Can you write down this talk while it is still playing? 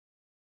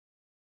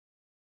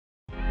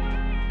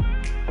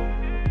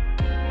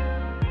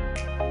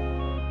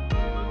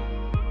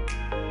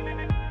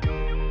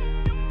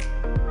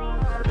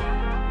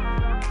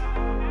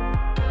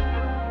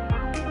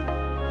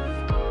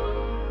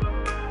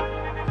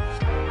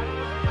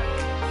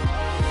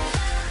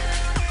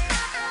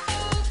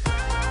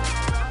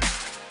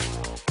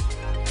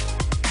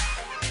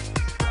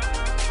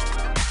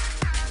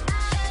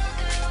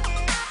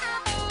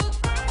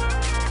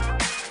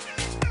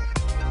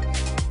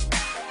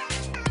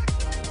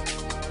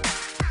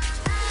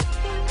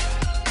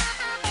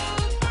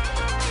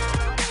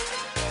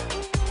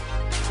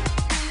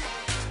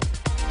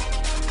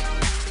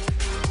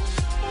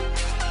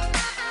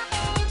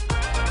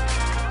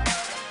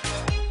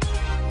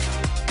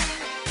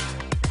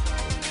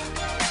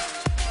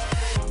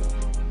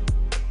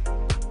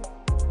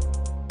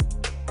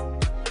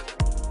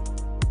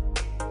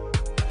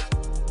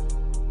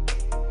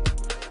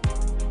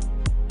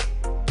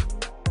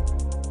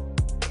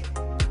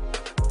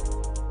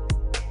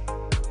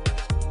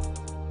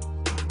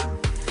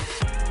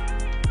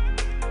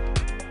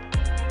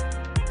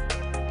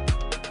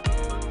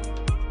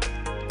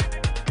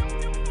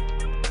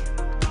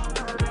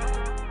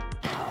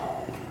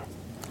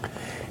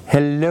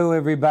Hello,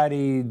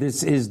 everybody.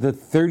 This is the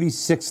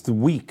 36th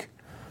week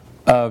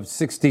of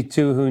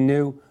 62 Who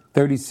Knew.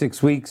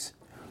 36 weeks,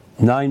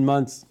 9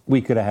 months. We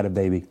could have had a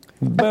baby.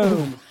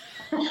 Boom.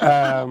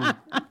 The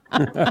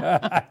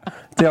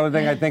only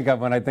thing I think of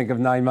when I think of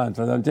 9 months,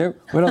 don't you?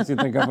 What else do you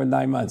think of with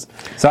 9 months?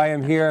 So I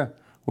am here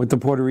with the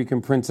Puerto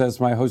Rican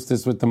princess, my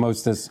hostess with the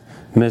mostest,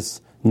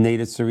 Miss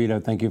Neda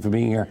Cerrito. Thank you for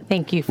being here.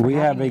 Thank you for having me.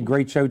 We have a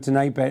great show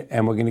tonight,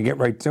 and we're going to get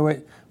right to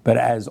it. But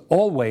as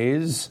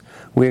always,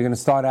 we're going to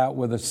start out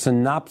with a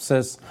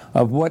synopsis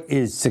of what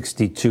is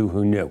 62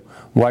 Who Knew.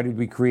 Why did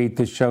we create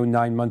this show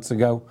 9 months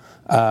ago,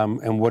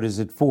 and what is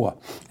it for?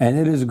 And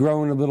it has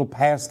grown a little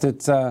past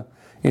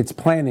its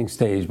planning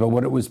stage, but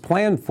what it was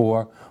planned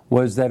for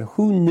was that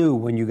who knew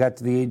when you got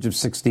to the age of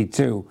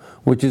 62,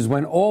 which is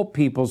when all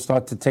people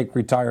start to take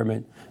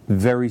retirement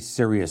very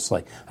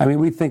seriously. I mean,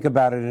 we think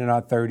about it in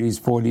our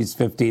 30s, 40s,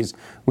 50s.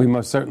 We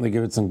most certainly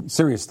give it some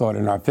serious thought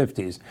in our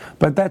 50s.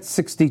 But that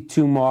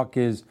 62 mark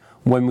is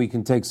when we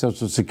can take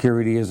Social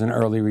Security as an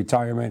early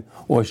retirement,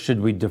 or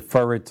should we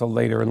defer it till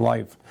later in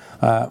life?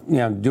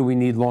 Do we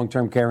need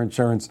long-term care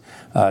insurance?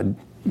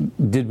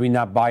 Did we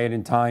not buy it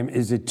in time?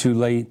 Is it too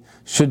late?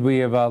 Should we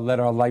have let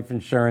our life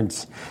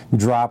insurance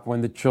drop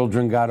when the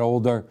children got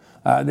older?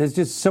 There's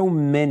just so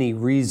many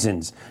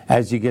reasons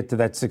as you get to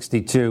that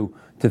 62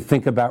 to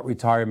think about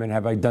retirement.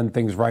 Have I done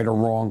things right or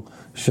wrong?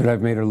 Should I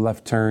have made a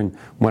left turn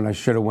when I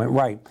should have went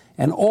right?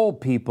 And all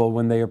people,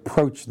 when they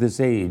approach this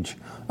age,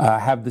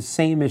 have the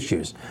same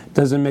issues.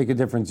 Doesn't make a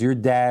difference. Your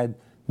dad,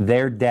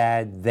 their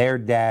dad,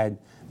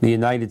 the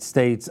United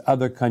States,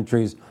 other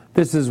countries.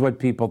 This is what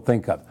people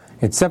think of.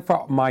 Except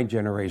for my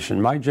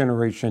generation,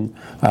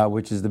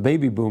 which is the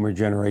baby boomer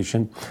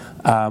generation,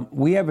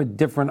 we have a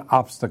different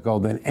obstacle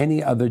than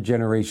any other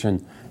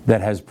generation that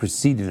has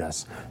preceded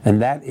us,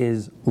 and that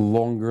is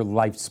longer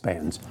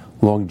lifespans,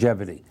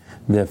 longevity.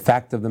 The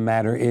fact of the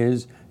matter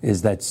is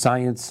that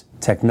science,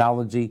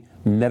 technology,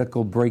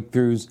 medical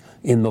breakthroughs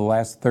in the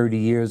last 30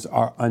 years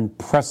are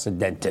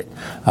unprecedented.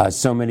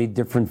 So many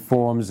different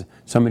forms,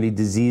 so many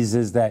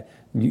diseases that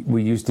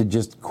we used to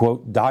just,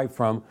 quote, die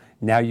from.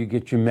 Now you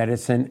get your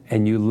medicine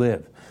and you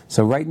live.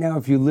 So right now,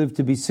 if you live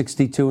to be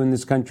 62 in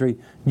this country,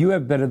 you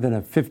have better than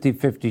a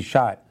 50-50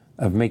 shot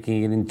of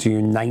making it into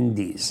your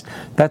 90s.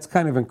 That's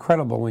kind of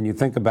incredible when you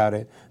think about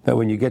it, that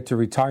when you get to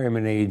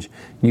retirement age,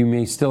 you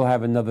may still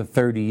have another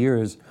 30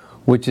 years,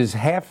 which is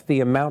half the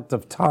amount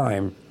of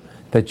time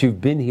that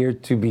you've been here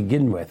to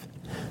begin with.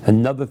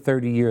 Another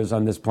 30 years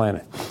on this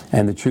planet.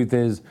 And the truth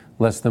is,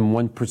 less than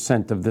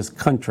 1% of this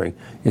country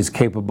is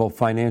capable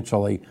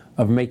financially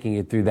of making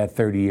it through that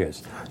 30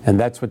 years. And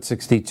that's what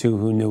 62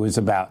 Who Knew is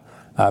about.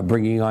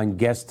 Bringing on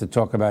guests to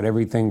talk about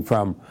everything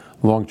from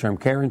long-term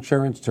care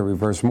insurance to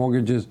reverse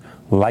mortgages,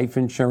 life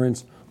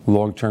insurance,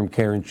 long-term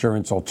care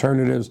insurance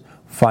alternatives,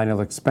 final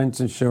expense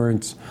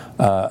insurance,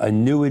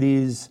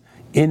 annuities,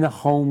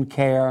 in-home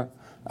care,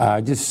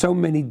 just so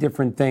many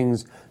different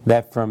things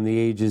that from the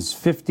ages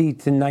 50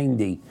 to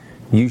 90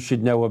 you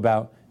should know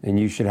about, and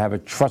you should have a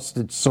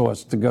trusted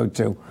source to go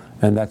to.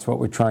 And that's what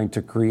we're trying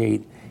to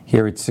create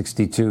here at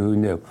 62 Who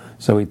Knew.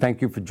 So we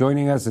thank you for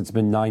joining us. It's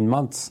been 9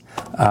 months.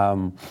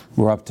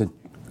 We're up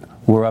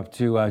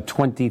to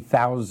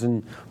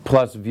 20,000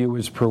 plus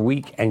viewers per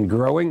week and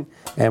growing.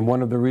 And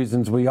one of the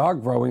reasons we are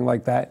growing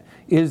like that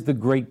is the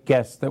great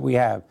guests that we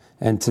have.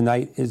 And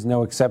tonight is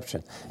no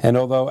exception. And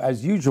although,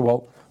 as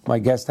usual, my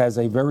guest has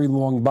a very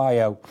long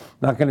bio,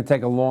 not going to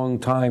take a long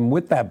time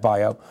with that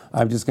bio.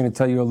 I'm just going to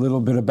tell you a little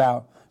bit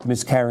about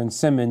Ms. Karen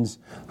Simmons,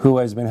 who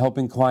has been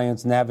helping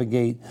clients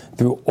navigate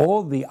through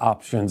all the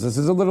options. This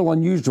is a little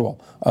unusual,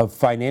 of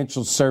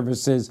financial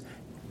services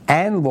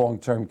and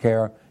long-term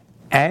care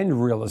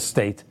and real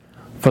estate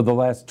for the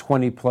last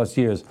 20 plus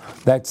years.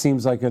 That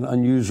seems like an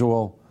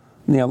unusual,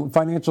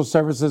 financial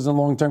services and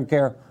long-term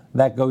care,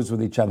 that goes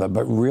with each other.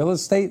 But real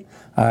estate,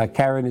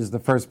 Karen is the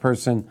first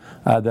person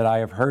that I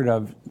have heard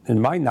of, in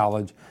my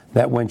knowledge,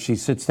 that when she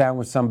sits down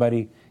with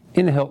somebody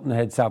in Hilton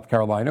Head, South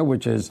Carolina,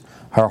 which is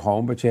her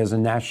home, but she has a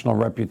national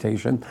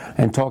reputation,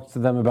 and talks to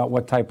them about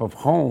what type of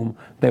home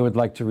they would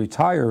like to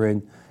retire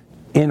in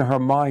her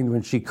mind,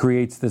 when she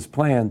creates this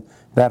plan,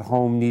 that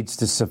home needs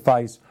to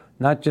suffice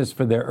not just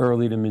for their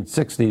early to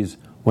mid-60s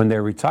when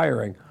they're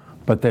retiring,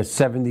 but their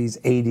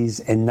 70s,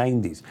 80s, and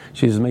 90s.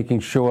 She's making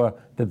sure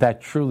that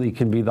that truly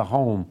can be the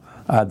home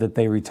that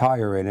they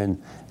retire in.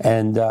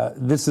 And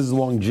this is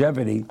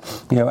longevity,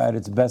 at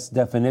its best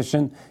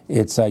definition.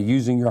 It's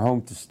using your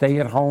home to stay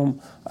at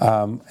home,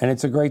 and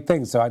it's a great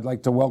thing. So I'd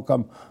like to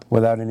welcome,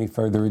 without any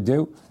further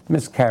ado,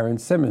 Miss Karen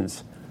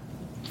Simmons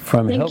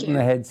from Hilton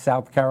Head,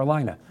 South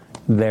Carolina.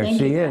 There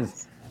she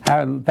is.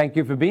 Thank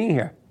you for being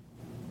here.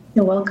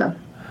 You're welcome.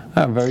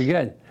 Very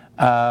good.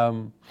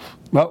 So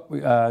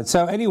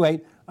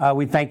anyway,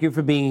 we thank you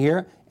for being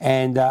here.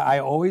 And I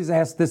always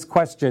ask this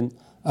question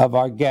of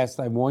our guest.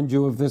 I warned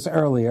you of this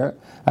earlier.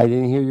 I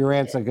didn't hear your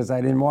answer because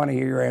I didn't want to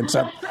hear your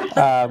answer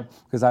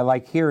because I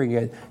like hearing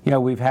it.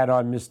 We've had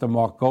on Mr.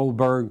 Mark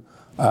Goldberg.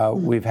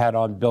 We've had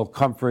on Bill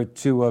Comfort,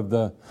 two of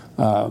the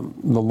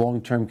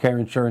long-term care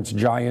insurance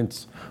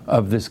giants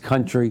of this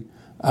country.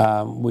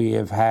 We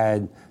have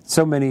had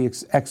so many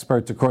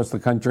experts across the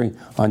country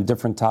on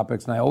different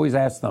topics, and I always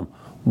ask them,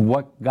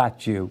 what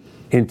got you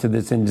into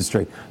this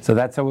industry? So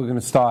that's how we're going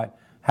to start.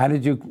 How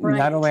did you,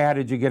 not only how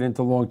did you get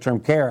into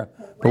long-term care,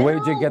 but where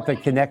did you get the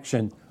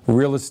connection,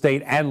 real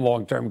estate and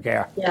long-term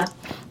care? Yeah.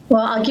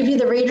 Well, I'll give you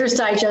the Reader's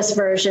Digest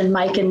version,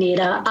 Mike and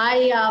Nita.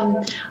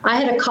 I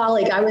had a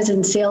colleague, I was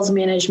in sales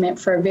management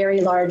for a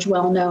very large,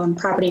 well-known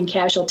property and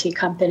casualty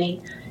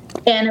company,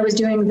 and I was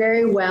doing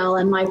very well.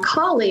 And my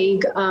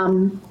colleague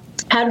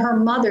had her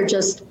mother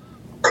just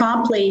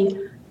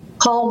promptly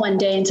call one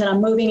day and said,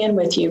 I'm moving in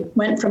with you.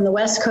 Went from the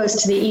West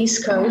Coast to the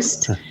East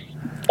Coast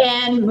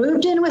and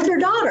moved in with her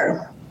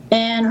daughter.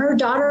 And her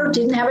daughter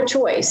didn't have a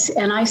choice.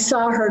 And I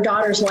saw her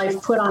daughter's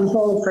life put on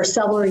hold for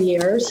several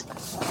years.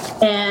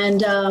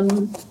 And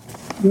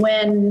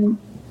when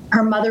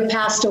her mother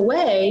passed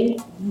away,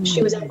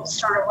 she was able to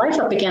start her life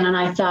up again. And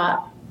I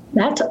thought,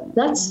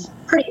 that's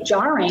pretty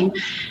jarring.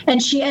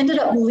 And she ended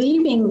up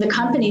leaving the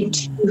company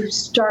to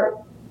start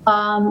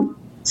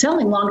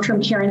selling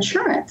long-term care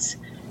insurance.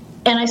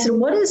 And I said,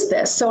 what is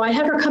this? So I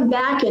had her come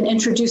back and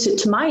introduce it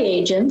to my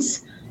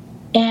agents.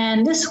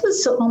 And this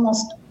was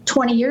almost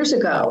 20 years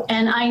ago.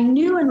 And I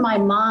knew in my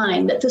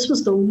mind that this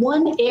was the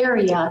one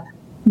area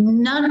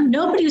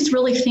nobody was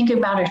really thinking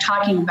about or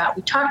talking about.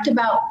 We talked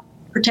about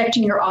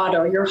protecting your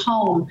auto, your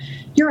home,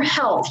 your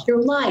health,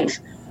 your life.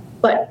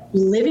 But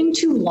living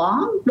too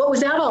long? What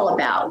was that all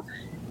about?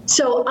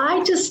 So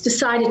I just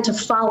decided to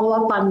follow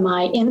up on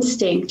my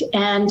instinct.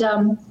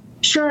 And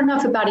sure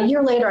enough, about a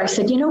year later, I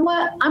said, you know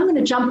what? I'm going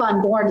to jump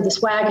on board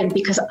this wagon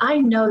because I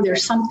know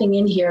there's something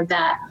in here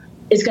that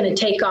is going to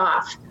take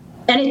off.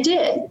 And it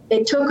did.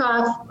 It took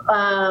off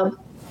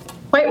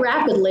quite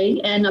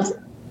rapidly. And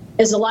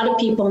as a lot of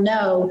people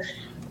know,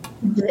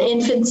 the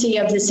infancy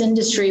of this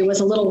industry was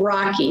a little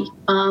rocky.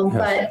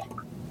 But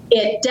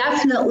it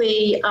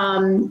definitely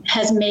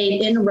has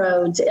made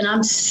inroads. And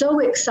I'm so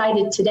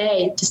excited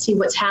today to see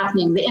what's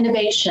happening, the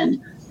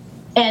innovation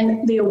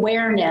and the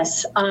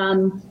awareness.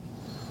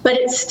 But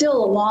it's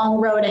still a long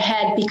road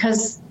ahead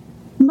because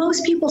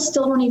most people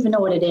still don't even know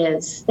what it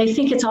is. They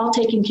think it's all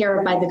taken care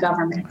of by the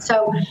government.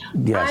 So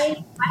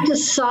I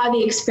just saw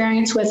the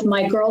experience with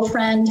my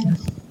girlfriend,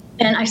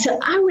 and I said,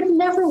 I would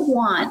never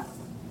want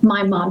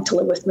my mom to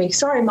live with me.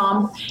 Sorry,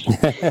 Mom.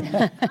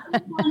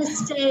 I want to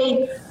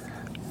stay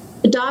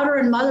a daughter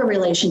and mother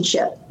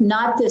relationship,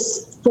 not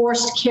this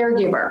forced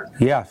caregiver.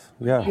 Yeah.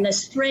 And the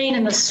strain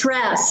and the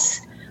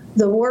stress,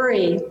 the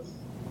worry.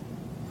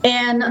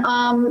 And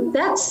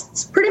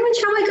that's pretty much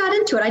how I got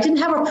into it. I didn't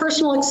have a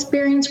personal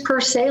experience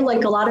per se,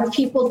 like a lot of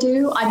people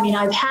do. I mean,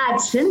 I've had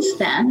since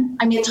then.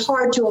 I mean, it's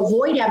hard to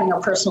avoid having a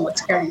personal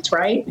experience,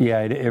 right? Yeah,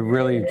 it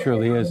really,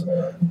 truly is.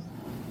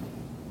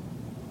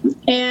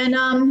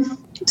 And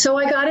so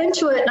I got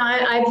into it, and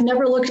I've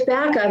never looked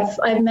back.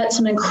 I've met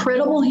some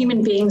incredible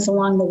human beings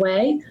along the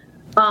way.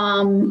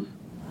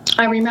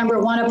 I remember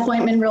one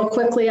appointment real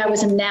quickly. I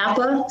was in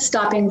Napa,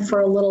 stopping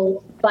for a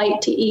little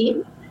bite to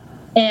eat.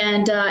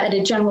 And at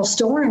a general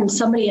store, and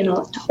somebody in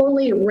a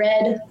totally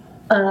red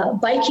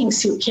biking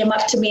suit came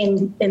up to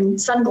me in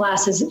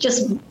sunglasses,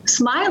 just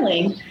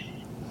smiling.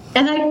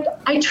 And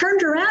I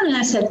turned around and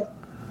I said,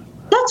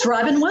 that's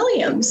Robin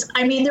Williams.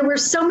 I mean, there were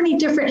so many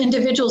different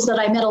individuals that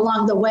I met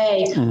along the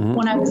way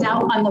when I was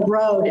out on the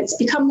road. It's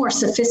become more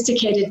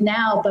sophisticated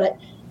now, but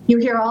you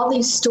hear all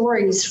these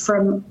stories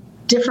from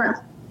different,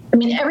 I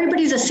mean,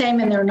 everybody's the same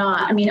and they're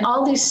not. I mean,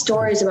 all these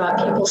stories about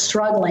people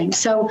struggling.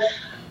 So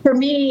for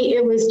me,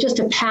 it was just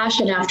a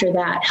passion after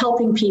that,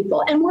 helping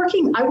people and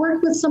working. I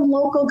worked with some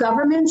local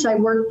governments. I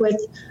worked with,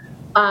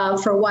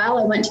 for a while,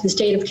 I went to the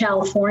state of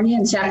California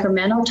in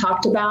Sacramento,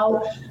 talked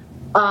about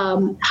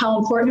how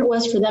important it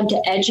was for them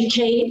to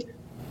educate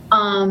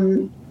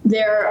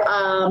their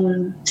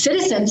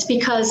citizens,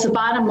 because the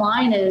bottom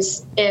line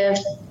is if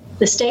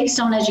the states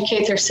don't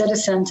educate their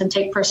citizens and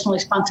take personal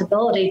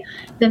responsibility,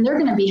 then they're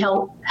going to be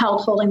held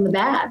holding the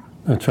bag.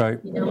 That's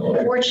right.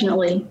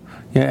 Unfortunately.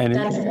 Yeah, and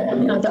that's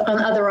the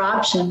other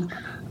option.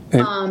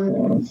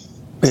 Go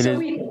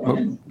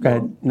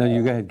ahead. No,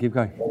 you go ahead. Keep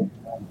going.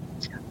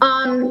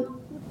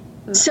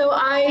 So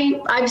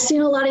I've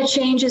seen a lot of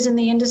changes in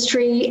the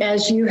industry,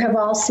 as you have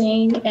all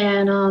seen,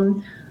 and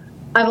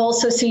I've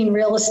also seen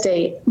real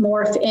estate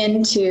morph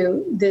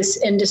into this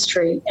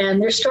industry,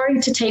 and they're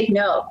starting to take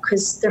note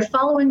because they're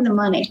following the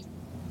money.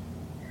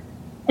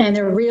 And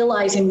they're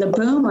realizing the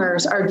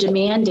boomers are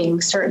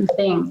demanding certain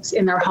things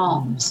in their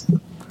homes.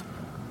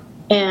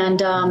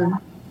 And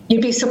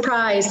you'd be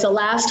surprised. The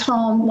last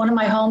home, one of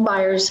my home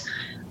buyers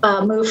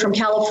moved from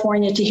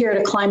California to here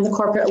to climb the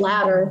corporate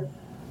ladder.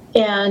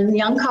 And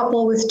young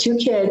couple with 2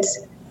 kids,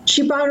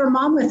 she brought her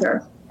mom with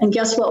her. And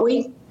guess what?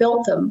 We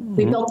built them.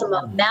 We built them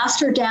a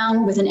master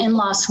down with an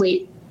in-law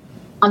suite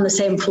on the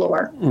same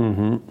floor.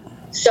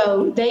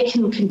 So they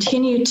can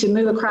continue to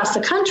move across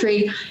the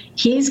country.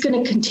 He's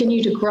going to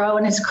continue to grow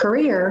in his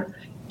career.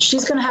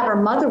 She's going to have her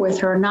mother with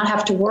her and not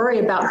have to worry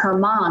about her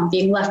mom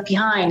being left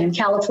behind in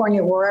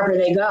California, wherever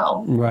they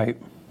go. Right.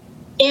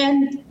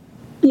 And,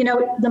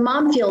 the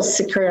mom feels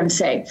secure and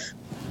safe.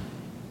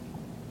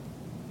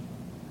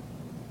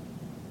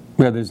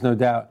 Yeah, there's no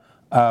doubt.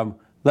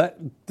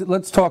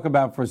 Let's talk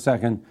about for a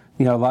second.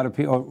 A lot of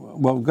people.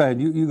 Well, go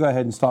ahead. You go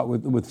ahead and start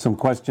with some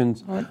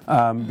questions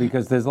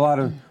because there's a lot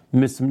of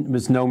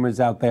misnomers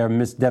out there,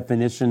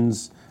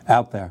 misdefinitions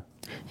out there.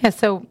 Yeah.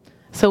 So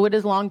what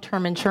is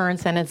long-term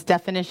insurance and its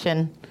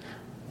definition?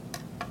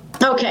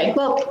 Okay.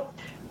 Well,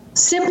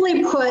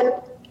 simply put,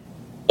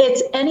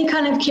 it's any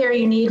kind of care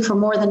you need for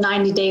more than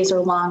 90 days or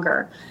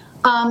longer.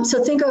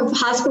 So think of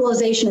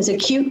hospitalization as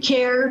acute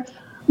care.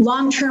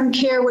 Long-term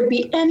care would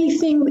be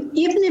anything,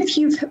 even if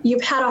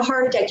you've had a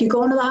heart attack, you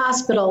go into the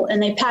hospital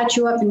and they patch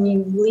you up and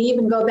you leave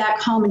and go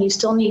back home and you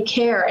still need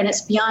care and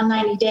it's beyond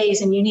 90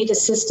 days and you need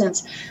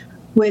assistance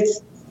with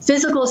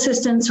physical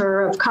assistance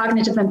or of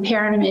cognitive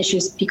impairment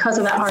issues because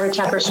of that heart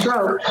attack or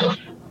stroke.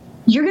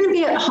 You're going to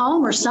be at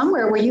home or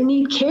somewhere where you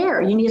need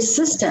care, you need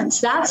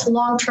assistance. That's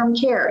long-term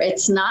care.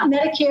 It's not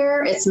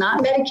Medicare, it's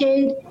not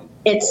Medicaid.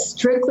 It's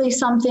strictly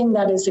something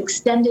that is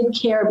extended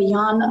care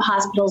beyond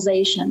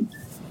hospitalization.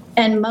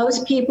 And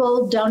most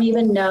people don't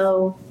even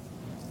know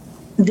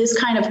this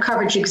kind of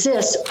coverage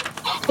exists,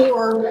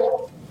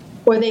 or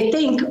they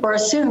think or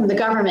assume the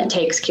government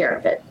takes care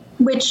of it,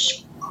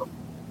 which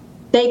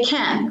they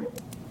can,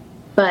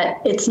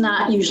 but it's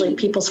not usually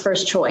people's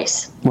first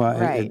choice. Well,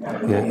 right.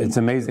 It's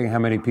amazing how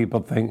many people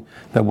think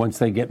that once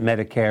they get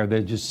Medicare,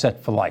 they're just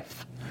set for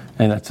life.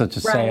 And that's such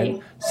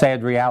a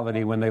sad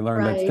reality when they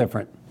learn that's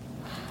different.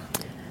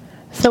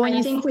 So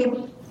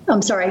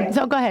I'm sorry.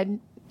 So go ahead.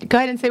 Go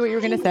ahead and say what you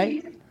were going to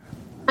say.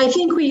 I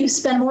think we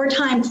spend more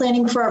time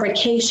planning for our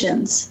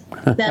vacations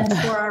than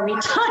for our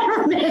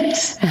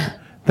retirement.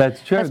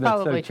 That's true. That's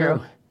probably so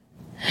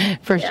true.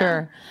 For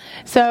sure.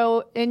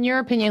 So in your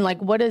opinion,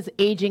 what does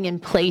aging in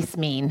place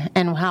mean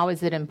and how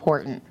is it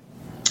important?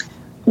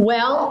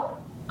 Well,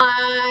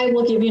 I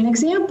will give you an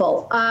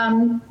example.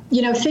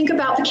 Think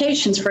about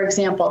vacations, for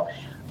example.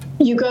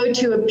 You go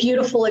to a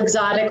beautiful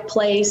exotic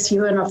place,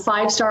 you're in a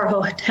 5-star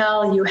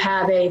hotel, you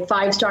have a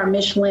 5-star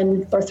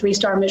Michelin or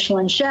 3-star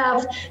Michelin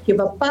chef, you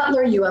have a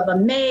butler, you have a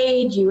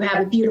maid, you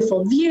have a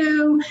beautiful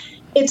view.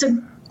 It's a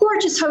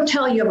gorgeous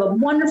hotel. You have a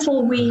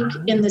wonderful week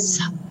in this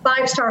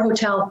 5-star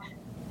hotel.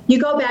 You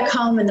go back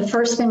home and the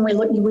first thing we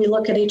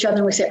look at each other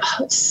and we say,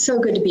 oh, it's so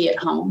good to be at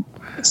home.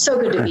 It's so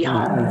good to be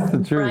home, That's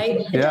the truth. Right?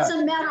 Yeah. It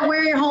doesn't matter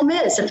where your home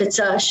is, if it's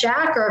a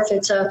shack or if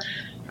it's a,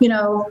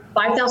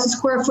 5,000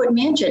 square foot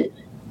mansion.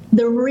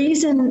 The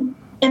reason,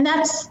 and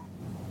that's,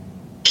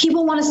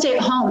 people want to stay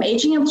at home.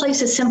 Aging in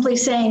place is simply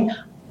saying,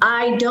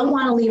 I don't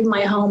want to leave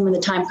my home when the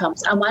time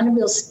comes. I want to be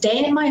able to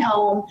stay in my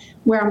home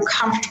where I'm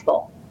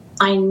comfortable.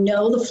 I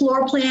know the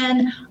floor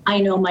plan. I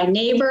know my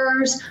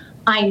neighbors.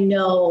 I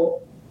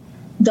know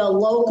the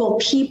local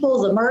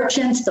people, the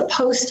merchants, the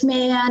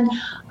postman.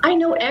 I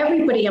know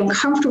everybody. I'm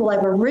comfortable. I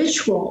have a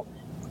ritual.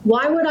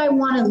 Why would I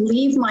want to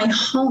leave my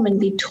home and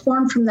be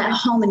torn from that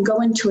home and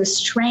go into a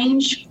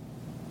strange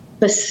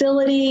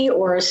facility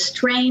or a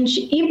strange,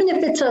 even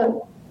if it's a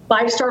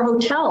 5-star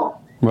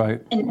hotel. Right.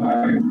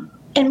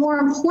 And more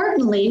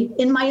importantly,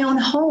 in my own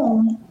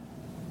home,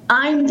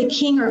 I'm the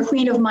king or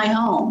queen of my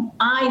home.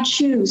 I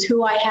choose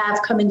who I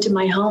have come into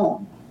my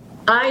home.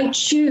 I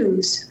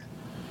choose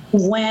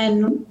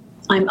when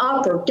I'm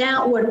up or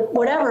down,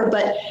 whatever.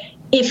 But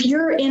if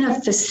you're in a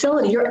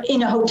facility, you're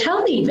in a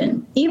hotel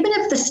even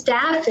if the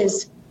staff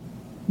is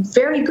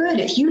very good,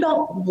 if you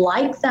don't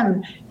like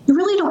them, you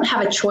really don't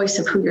have a choice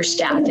of who your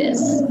staff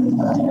is.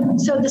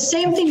 So the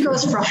same thing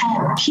goes for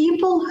home.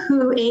 People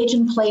who age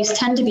in place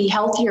tend to be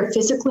healthier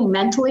physically,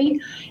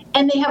 mentally,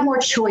 and they have more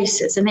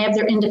choices and they have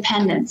their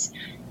independence.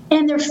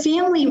 And their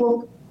family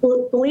will,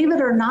 believe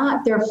it or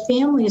not, their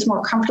family is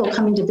more comfortable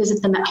coming to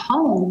visit them at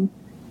home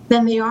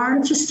than they are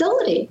in a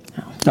facility.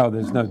 Oh,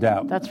 there's no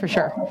doubt. That's for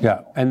sure.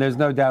 Yeah, and there's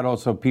no doubt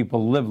also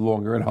people live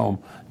longer at home.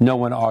 No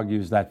one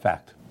argues that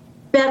fact.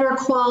 Better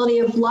quality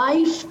of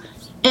life.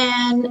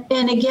 And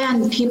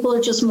again, people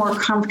are just more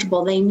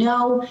comfortable. They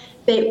know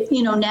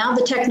now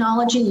the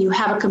technology, you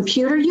have a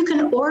computer, you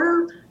can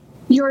order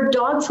your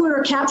dog food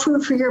or cat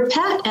food for your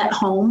pet at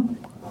home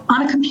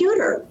on a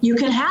computer. You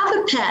can have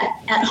a pet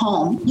at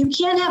home. You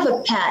can't have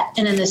a pet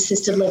in an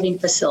assisted living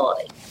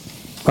facility.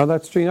 Oh,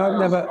 that's true. I've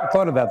never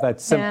thought about that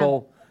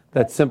simple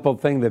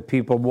thing that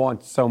people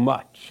want so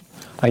much.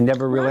 I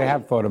never really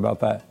have thought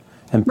about that.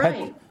 And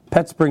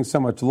pets bring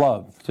so much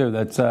love too.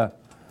 That's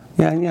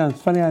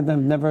it's funny. I've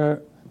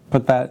never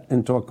put that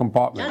into a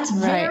compartment. That's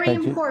very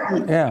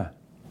important. Yeah,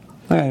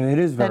 it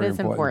is very important. That is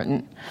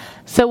important.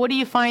 So what do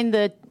you find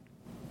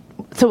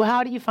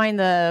how do you find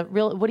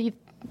what do you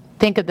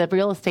think of the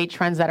real estate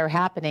trends that are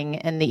happening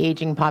in the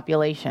aging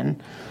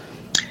population?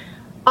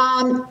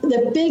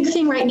 The big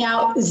thing right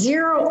now,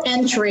 zero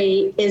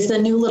entry is the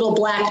new little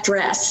black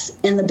dress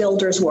in the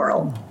builder's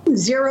world.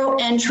 Zero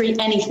entry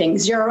anything.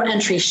 Zero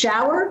entry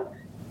shower,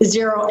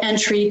 zero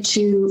entry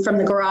from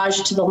the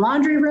garage to the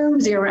laundry room,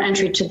 zero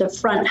entry to the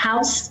front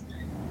house.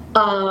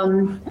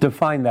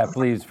 Define that,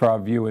 please, for our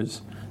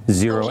viewers.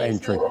 Zero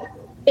entry. So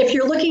if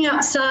you're looking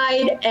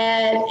outside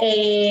at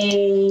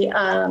a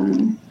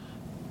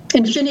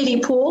infinity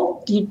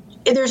pool,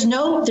 there's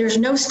no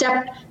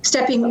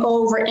stepping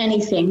over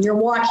anything. You're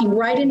walking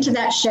right into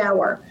that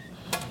shower,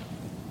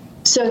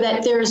 so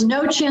that there's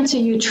no chance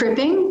of you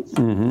tripping,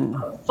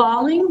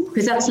 falling,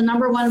 because that's the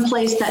number one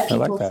place that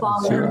people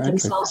fall and hurt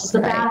themselves is the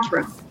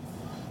bathroom.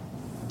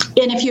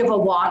 And if you have a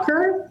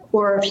walker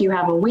or if you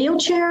have a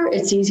wheelchair,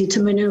 it's easy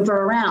to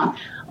maneuver around.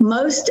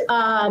 Most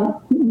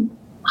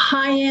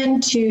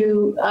high-end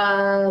to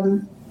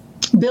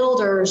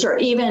builders or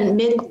even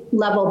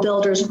mid-level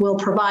builders will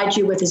provide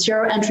you with a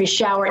zero-entry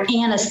shower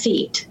and a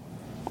seat.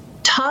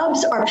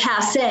 Tubs are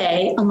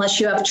passé unless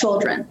you have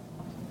children.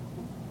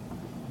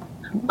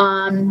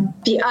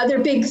 The other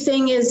big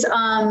thing is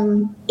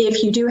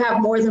if you do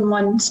have more than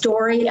one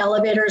story,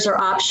 elevators are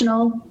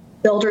optional.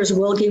 Builders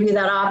will give you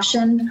that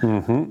option.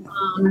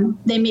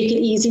 They make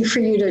it easy for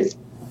you to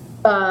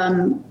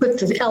put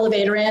the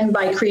elevator in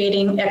by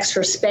creating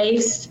extra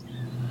space.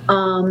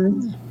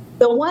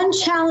 The one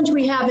challenge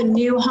we have in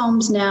new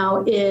homes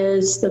now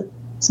is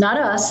it's not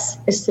us,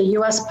 it's the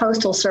U.S.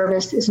 Postal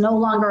Service is no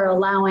longer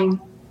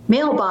allowing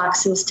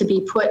mailboxes to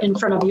be put in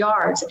front of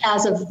yards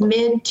as of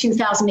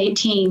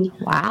mid-2018.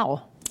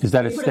 Wow. Is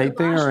that a state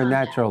thing or a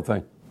natural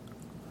thing?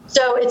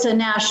 So it's a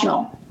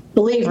national,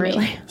 believe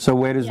me. So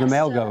where does the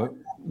mail go?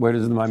 Where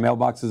does my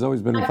mailbox has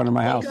always been in front of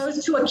my house? It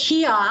goes to a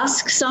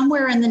kiosk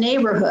somewhere in the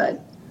neighborhood.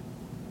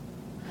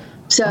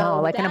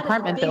 So like an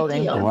apartment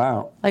building. Oh,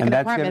 wow. Like an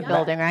apartment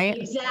building, right?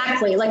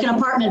 Exactly, like an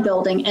apartment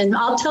building. And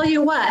I'll tell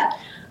you what,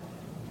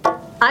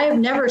 I have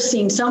never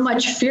seen so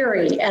much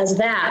fury as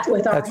that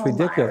with our That's home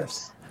ridiculous.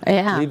 buyers.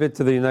 Yeah. Leave it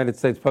to the United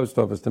States Post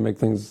Office to make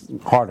things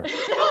harder.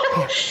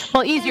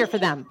 Well, easier for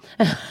them.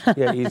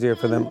 Yeah, easier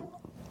for them.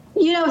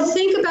 You know,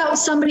 think about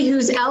somebody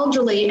who's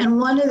elderly and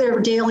one of their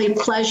daily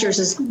pleasures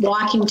is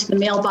walking to the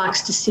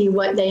mailbox to see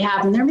what they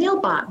have in their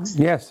mailbox.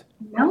 Yes.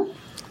 You know?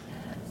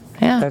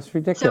 Yeah. That's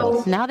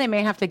ridiculous. So- Now they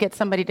may have to get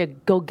somebody to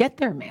go get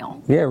their mail.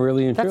 Yeah,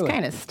 really and That's truly.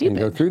 kinda stupid. And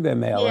go through their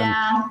mail.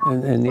 Yeah.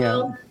 And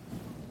Well,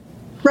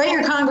 write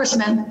your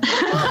congressman.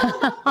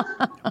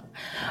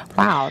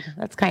 Wow,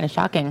 that's kind of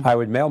shocking. I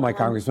would mail my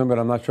congressman, but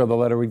I'm not sure the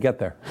letter would get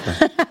there.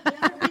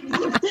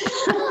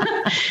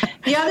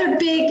 The other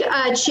big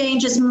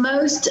change is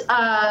most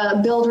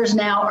builders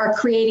now are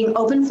creating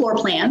open floor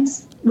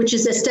plans, which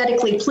is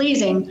aesthetically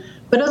pleasing,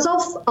 but it's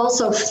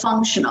also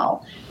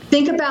functional.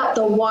 Think about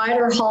the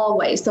wider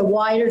hallways, the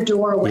wider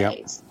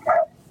doorways.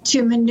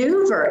 To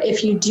maneuver,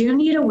 if you do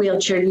need a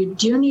wheelchair, you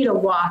do need a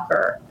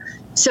walker.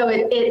 So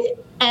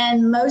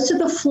and most of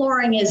the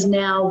flooring is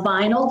now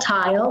vinyl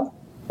tile,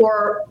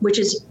 which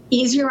is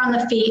easier on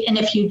the feet. And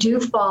if you do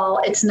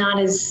fall, it's not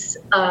as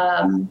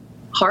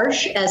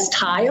harsh as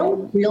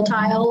tile, real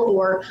tile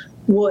or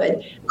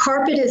wood.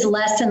 Carpet is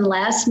less and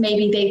less.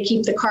 Maybe they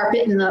keep the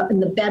carpet in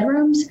the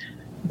bedrooms.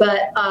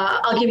 But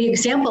I'll give you an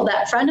example.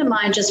 That friend of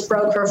mine just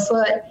broke her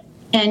foot,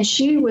 and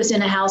she was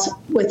in a house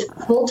with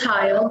full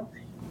tile,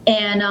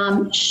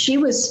 and she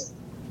was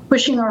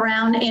pushing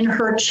around in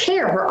her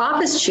chair, her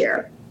office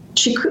chair.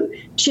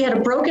 She had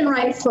a broken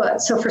right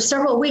foot, so for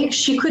several weeks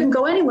she couldn't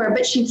go anywhere,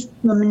 but she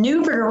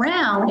maneuvered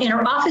around in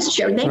her office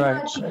chair. Thank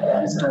God she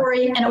had a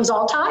story, and it was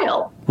all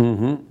tile.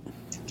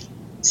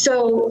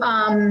 So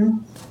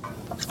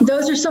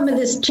those are some of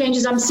the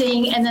changes I'm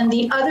seeing. And then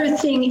the other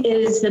thing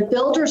is the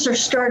builders are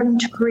starting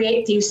to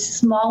create these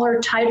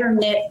smaller, tighter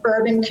knit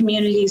urban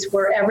communities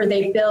wherever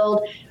they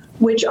build,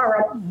 which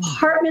are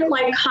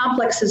apartment-like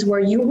complexes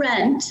where you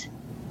rent,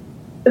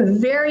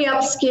 very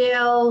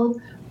upscale,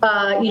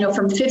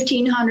 from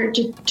 1,500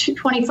 to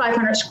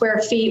 2,500 square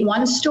feet,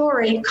 one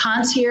story,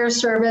 concierge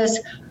service,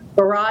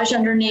 garage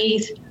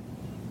underneath.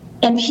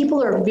 And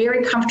people are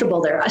very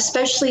comfortable there,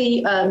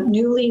 especially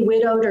newly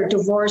widowed or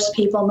divorced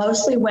people,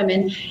 mostly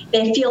women.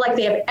 They feel like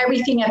they have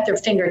everything at their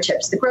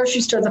fingertips. The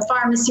grocery store, the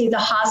pharmacy, the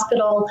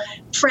hospital,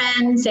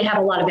 friends, they have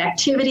a lot of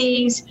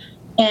activities.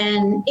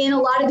 And in a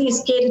lot of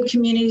these gated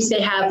communities,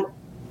 they have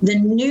the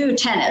new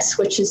tennis,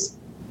 which is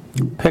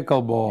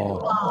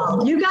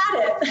pickleball. You got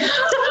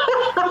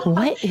it.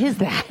 What is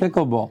that?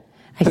 Pickleball.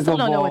 I still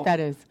don't know what that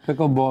is.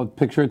 Pickleball,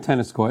 picture a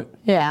tennis court.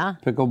 Yeah.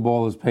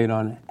 Pickleball is paid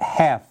on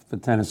half the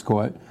tennis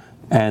court,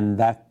 and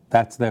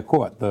that's their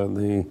court.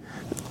 The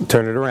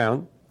turn it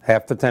around,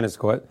 half the tennis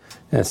court,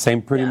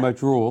 same pretty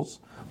much rules,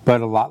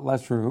 but a lot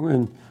less room.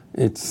 And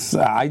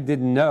I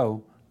didn't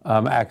know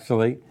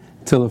actually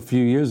till a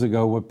few years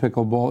ago what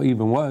pickleball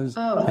even was,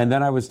 and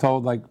then I was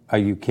told, like, are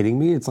you kidding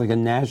me? It's like a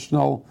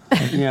national.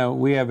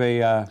 We have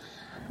a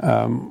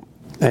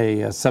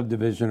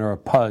subdivision or a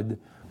PUD.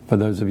 For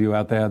those of you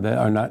out there that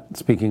are not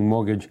speaking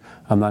mortgage,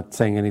 I'm not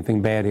saying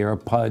anything bad here. A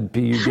PUD,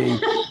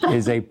 P-U-D,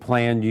 is a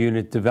planned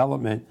unit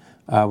development.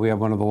 We have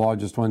one of the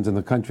largest ones in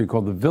the country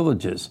called the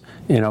Villages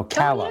in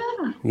Ocala.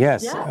 Oh, yeah.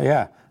 Yes,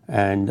 yeah.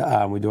 And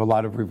we do a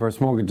lot of reverse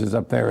mortgages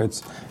up there.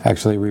 It's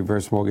actually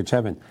reverse mortgage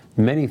heaven.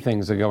 Many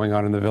things are going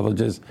on in the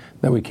Villages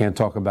that we can't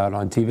talk about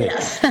on TV.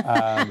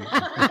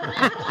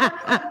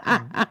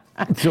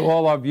 To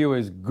all our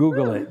viewers,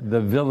 Google it,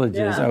 the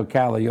Villages,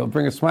 Ocala. You'll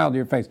bring a smile to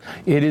your face.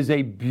 It is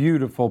a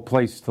beautiful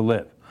place to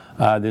live.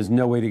 There's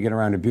no way to get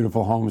around to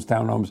beautiful homes,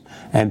 townhomes,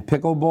 and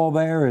pickleball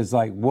there is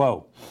like,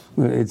 whoa,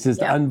 it's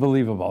just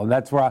unbelievable. And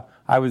that's where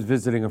I was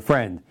visiting a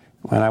friend,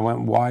 and I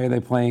went, why are they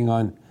playing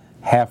on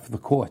half the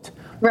court?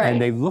 Right.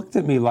 And they looked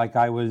at me like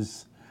I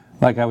was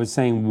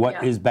saying,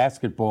 what is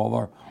basketball,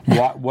 or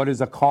what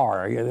is a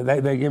car?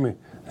 They give me,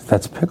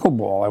 that's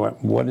pickleball. I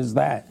went, what is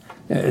that?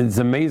 It's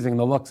amazing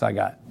the looks I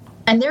got.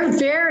 And they're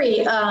very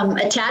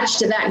attached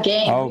to that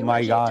game. Oh,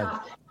 my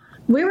God.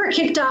 We were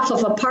kicked off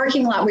of a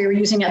parking lot we were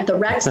using at the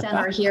rec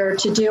center here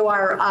to do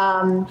our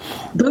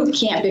boot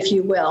camp, if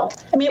you will.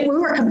 I mean, we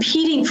were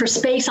competing for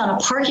space on a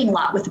parking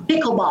lot with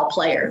pickleball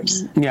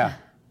players. Yeah.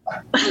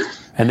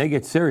 And they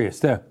get serious,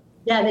 too.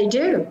 Yeah, they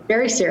do.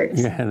 Very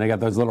serious. Yeah, and they got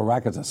those little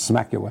rackets that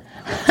smack you with.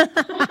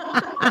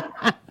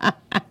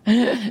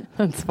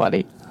 That's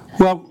funny.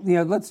 Well,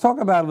 let's talk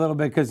about it a little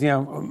bit because,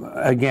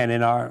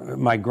 again,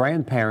 my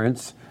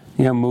grandparents,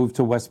 moved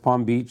to West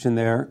Palm Beach in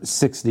their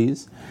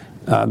 60s.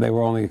 They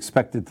were only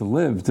expected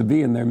to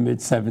be in their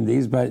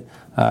mid-70s, but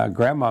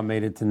Grandma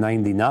made it to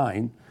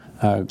 99.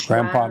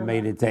 Grandpa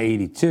made it to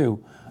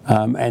 82.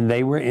 And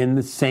they were in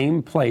the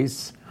same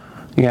place.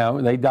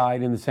 They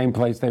died in the same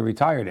place they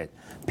retired at.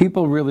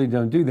 People really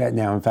don't do that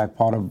now. In fact,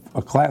 part of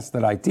a class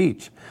that I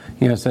teach,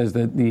 says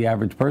that the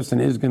average person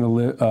is going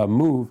to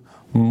move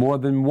more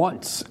than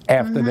once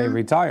after they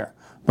retire.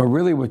 But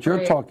really what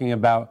you're talking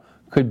about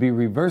could be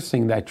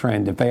reversing that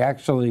trend. If they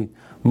actually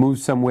move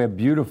somewhere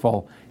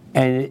beautiful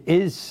and it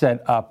is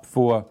set up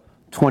for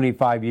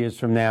 25 years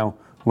from now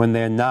when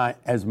they're not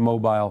as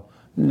mobile,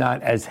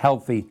 not as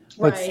healthy,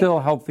 but still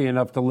healthy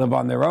enough to live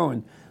on their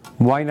own,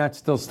 why not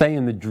still stay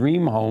in the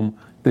dream home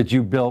that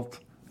you built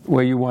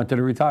where you wanted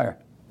to retire?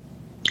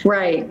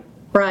 Right.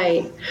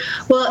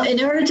 Well,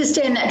 in order to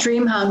stay in that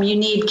dream home, you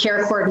need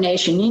care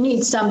coordination. You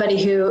need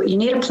you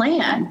need a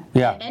plan,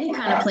 any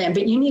kind of plan,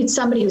 but you need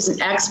somebody who's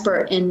an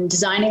expert in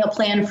designing a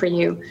plan for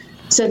you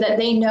so that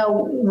they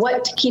know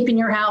what to keep in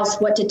your house,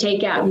 what to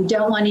take out. You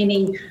don't want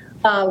any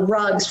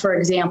rugs, for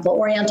example.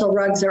 Oriental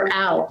rugs are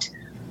out.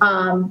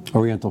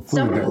 Oriental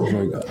food, that was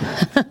very good.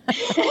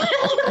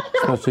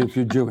 Especially if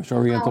you're Jewish.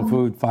 Oriental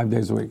food, 5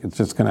 days a week. It's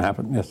just going to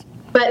happen, yes.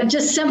 But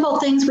just simple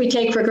things we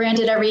take for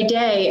granted every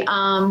day.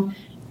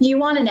 You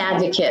want an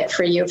advocate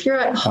for you. If you're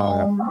at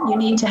home, you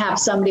need to have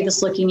somebody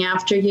that's looking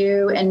after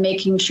you and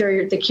making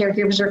sure the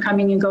caregivers are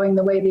coming and going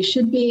the way they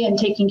should be and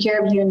taking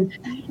care of you.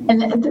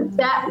 And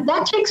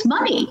that takes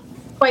money,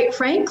 quite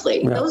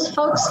frankly. Yeah. Those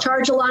folks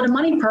charge a lot of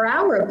money per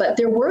hour, but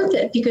they're worth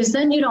it because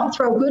then you don't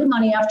throw good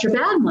money after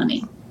bad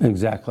money.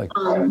 Exactly.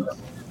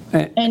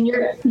 And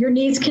your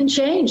needs can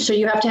change. So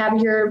you have to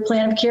have your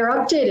plan of care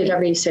updated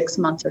every 6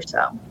 months or so.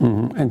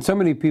 Mm-hmm. And so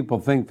many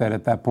people think that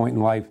at that point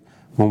in life,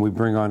 when we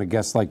bring on a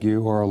guest like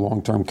you or a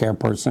long-term care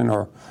person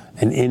or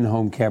an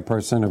in-home care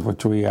person, of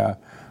which we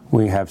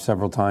have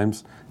several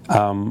times,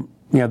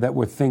 that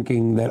we're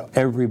thinking that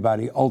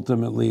everybody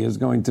ultimately is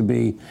going to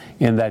be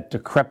in that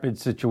decrepit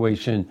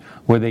situation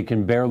where they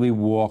can barely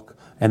walk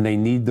and they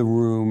need the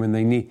room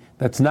and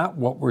that's not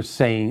what we're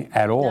saying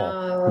at all.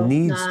 No,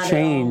 Needs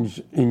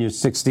change in your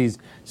 60s,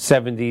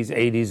 70s,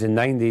 80s, and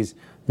 90s.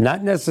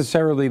 Not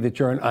necessarily that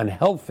you're an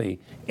unhealthy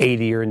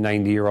 80 or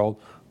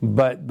 90-year-old,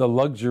 but the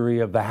luxury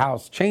of the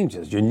house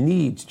changes. Your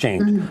needs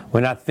change. Mm-hmm. We're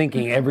not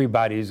thinking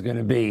everybody's going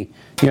to be,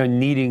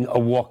 needing a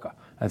walker.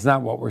 That's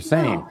not what we're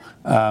saying.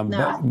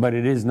 No. But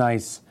it is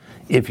nice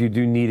if you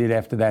do need it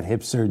after that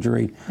hip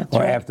surgery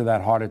after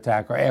that heart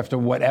attack or after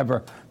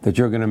whatever that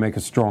you're going to make a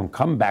strong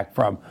comeback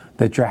from,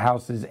 that your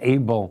house is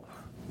able,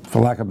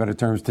 for lack of better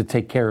terms, to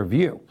take care of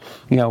you,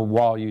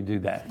 while you do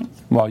that,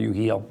 while you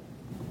heal.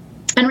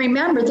 And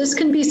remember, this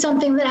can be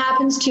something that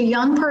happens to a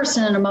young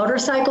person in a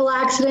motorcycle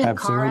accident,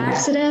 Absolutely. Car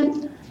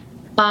accident.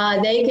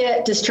 They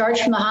get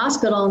discharged from the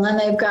hospital and then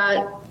they've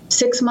got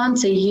 6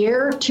 months, a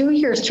year, 2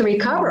 years to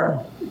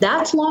recover.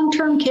 That's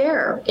long-term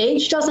care.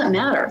 Age doesn't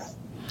matter.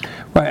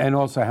 Right, and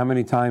also how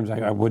many times,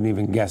 I wouldn't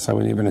even guess, I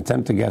wouldn't even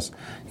attempt to guess,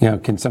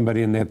 can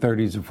somebody in their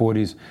 30s or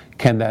 40s,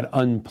 can that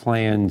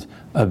unplanned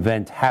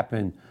event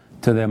happen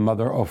to their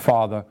mother or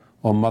father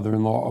or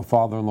mother-in-law or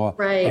father-in-law,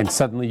 right. And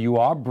suddenly you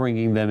are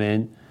bringing them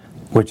in,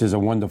 which is a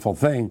wonderful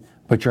thing,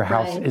 but your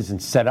house isn't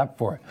set up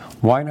for it.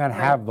 Why not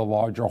have the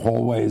larger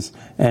hallways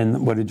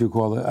and what did you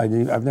call it?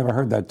 I've never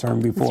heard that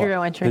term before.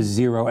 Zero entry. The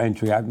zero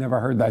entry. I've never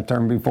heard that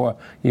term before,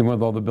 even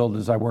with all the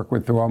builders I work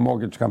with through our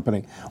mortgage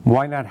company.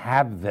 Why not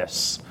have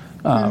this?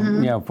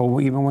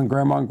 For even when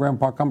Grandma and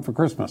Grandpa come for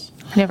Christmas.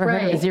 Never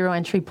heard of a zero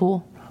entry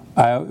pool.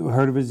 I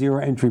heard of a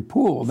zero entry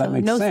pool. That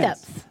makes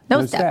sense.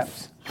 No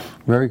steps.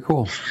 Very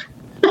cool.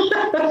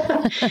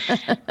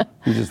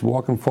 You just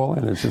walk and fall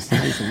in. It's just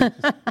amazing.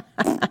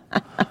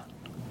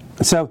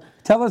 So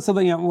tell us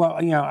something.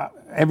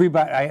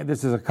 Everybody.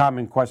 This is a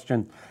common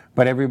question,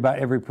 but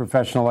every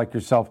professional like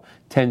yourself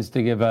tends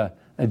to give a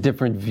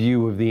different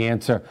view of the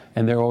answer,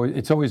 and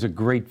it's always a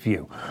great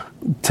view.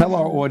 Tell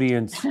our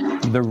audience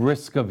the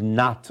risk of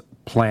not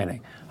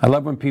planning. I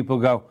love when people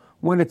go,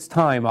 when it's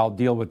time, I'll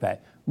deal with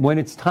that. When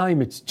it's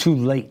time, it's too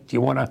late.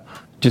 You want to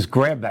just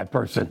grab that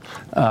person.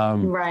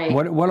 Right.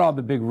 What are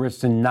the big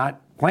risks in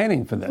not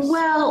planning for this?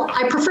 Well,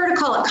 I prefer to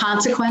call it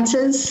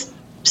consequences.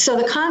 So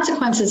the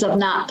consequences of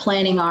not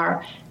planning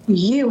are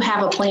you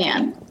have a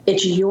plan.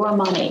 It's your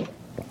money.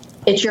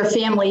 It's your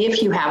family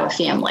if you have a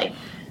family.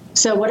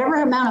 So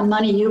whatever amount of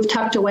money you've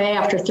tucked away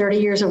after 30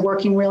 years of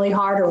working really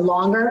hard or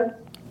longer,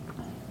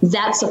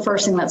 that's the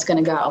first thing that's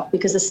going to go,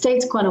 because the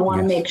state's going to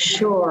want to make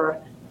sure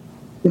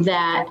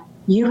that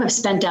you have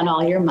spent down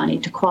all your money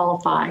to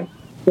qualify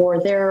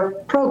for their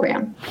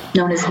program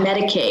known as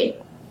Medicaid,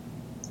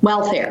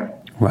 welfare,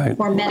 Right.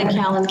 or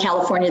Medi-Cal in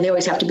California. They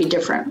always have to be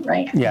different,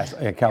 right? Yes,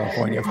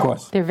 California, of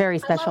course. They're very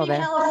special there.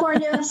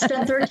 California,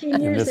 spent 13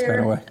 In years this kind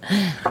of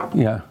there. way.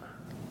 Yeah.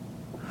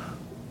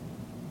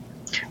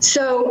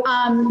 So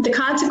the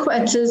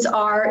consequences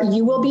are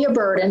you will be a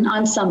burden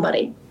on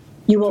somebody.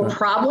 You will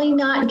probably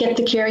not get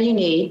the care you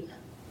need.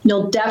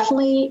 You'll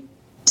definitely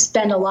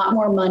spend a lot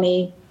more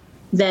money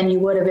than you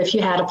would have if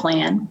you had a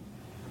plan.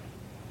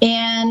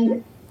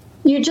 And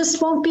you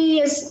just won't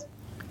be as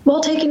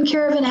well taken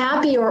care of and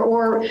happy,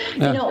 or you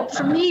know,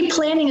 for me,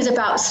 planning is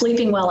about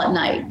sleeping well at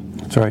night.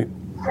 That's right.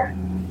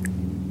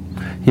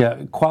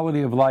 Yeah,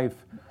 quality of life,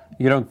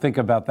 you don't think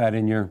about that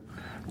in your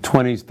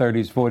 20s,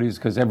 30s, 40s,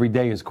 because every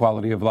day is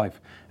quality of life.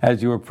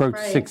 As you approach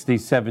 60,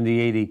 70,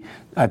 80,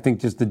 I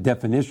think just the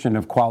definition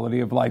of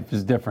quality of life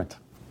is different.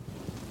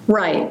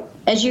 Right.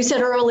 As you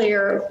said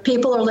earlier,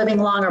 people are living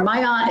longer.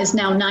 My aunt is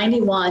now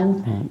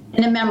 91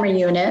 in a memory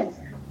unit,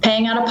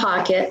 paying out of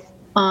pocket.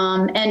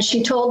 And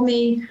she told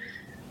me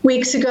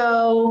weeks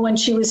ago when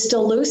she was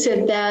still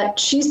lucid that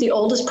she's the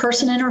oldest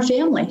person in her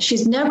family.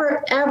 She's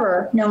never,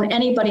 ever known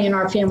anybody in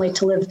our family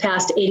to live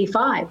past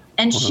 85.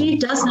 And she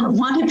doesn't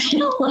want to be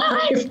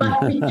alive.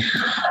 I mean,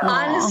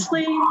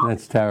 honestly,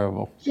 that's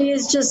terrible.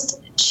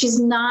 She's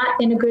not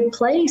in a good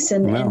place.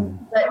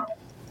 But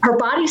her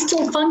body's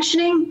still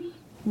functioning.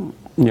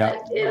 Yeah.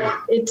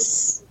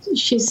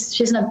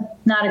 She's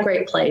not a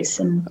great place.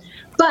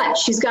 But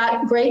she's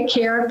got great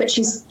care, but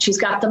she's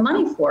got the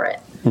money for it.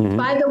 Mm-hmm.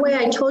 By the way,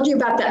 I told you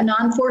about that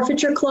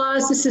non-forfeiture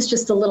clause. This is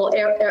just a little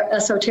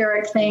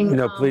esoteric thing.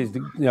 No, please,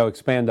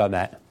 expand on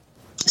that.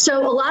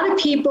 So a lot of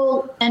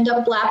people end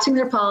up lapsing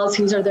their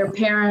policies, or their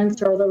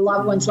parents or their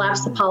loved ones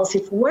lapse the policy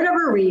for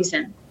whatever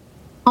reason.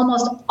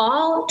 Almost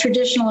all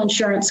traditional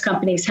insurance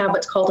companies have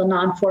what's called a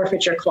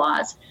non-forfeiture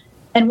clause.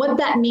 And what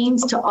that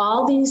means to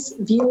all these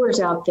viewers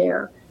out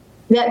there,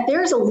 that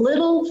there's a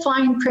little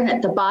fine print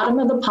at the bottom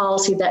of the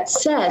policy that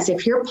says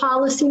if your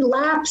policy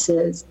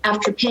lapses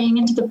after paying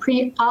into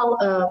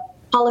the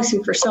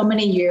policy for so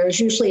many years,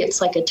 usually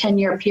it's like a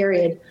 10-year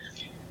period,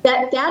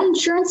 that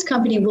insurance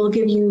company will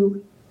give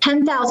you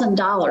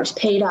 $10,000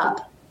 paid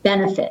up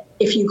benefit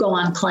if you go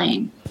on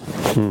claim.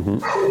 Mm-hmm.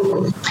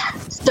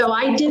 So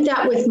I did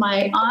that with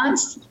my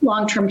aunt's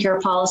long-term care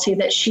policy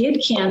that she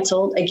had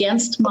canceled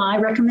against my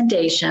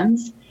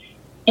recommendations,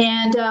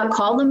 and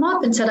called them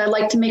up and said, I'd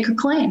like to make a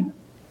claim.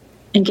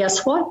 And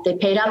guess what? They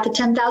paid out the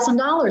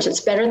 $10,000. It's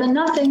better than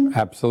nothing.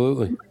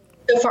 Absolutely.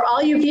 So for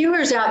all you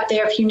viewers out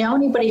there, if you know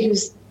anybody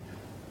who's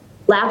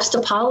lapsed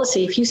a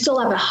policy, if you still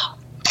have a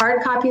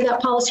hard copy of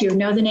that policy or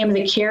know the name of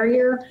the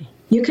carrier,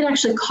 you can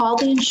actually call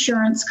the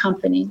insurance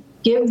company,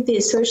 give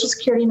the Social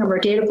Security number,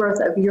 date of birth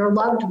of your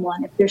loved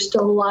one if they're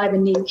still alive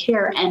and need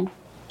care, and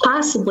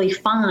possibly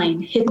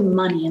find hidden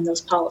money in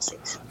those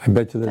policies. I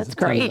bet you there's That's a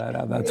ton great. of that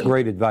out. That's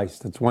great advice.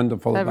 That's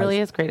wonderful advice. That really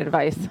is great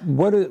advice.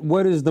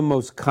 What is the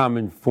most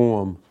common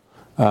form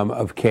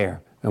of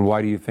care, and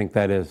why do you think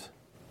that is?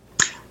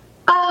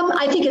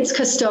 I think it's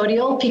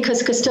custodial,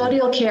 because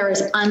custodial care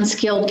is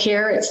unskilled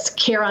care. It's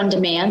care on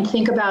demand.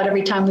 Think about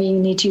every time we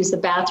need to use the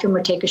bathroom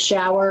or take a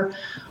shower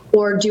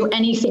or do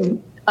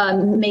anything,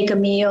 make a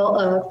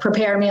meal,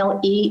 prepare a meal,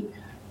 eat,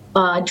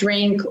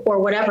 drink, or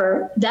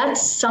whatever.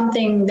 That's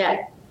something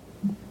that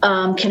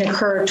can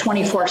occur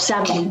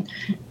 24/7.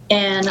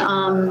 And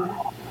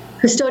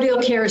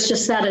custodial care is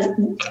just that,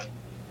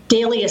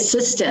 daily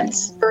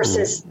assistance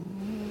versus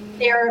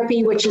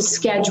therapy, which is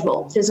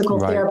scheduled, physical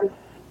therapy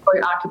or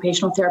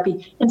occupational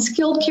therapy. And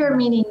skilled care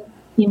meaning,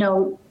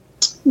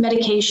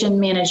 medication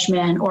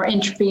management or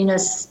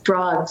intravenous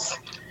drugs.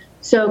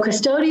 So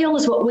custodial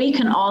is what we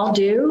can all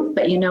do,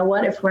 but you know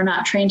what? If we're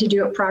not trained to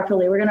do it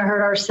properly, we're going to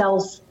hurt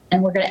ourselves,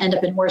 and we're going to end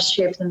up in worse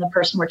shape than the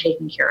person we're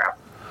taking care of.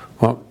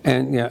 Well,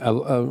 and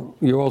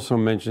you also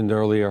mentioned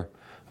earlier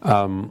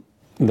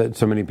that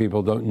so many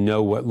people don't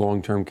know what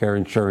long-term care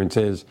insurance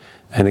is.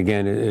 And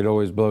again, it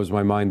always blows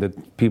my mind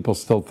that people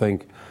still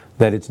think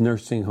that it's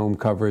nursing home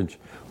coverage,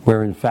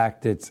 where in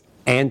fact it's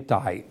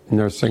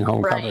anti-nursing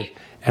home coverage.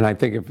 And I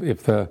think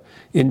if the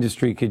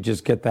industry could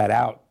just get that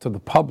out to the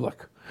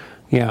public,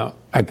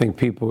 I think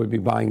people would be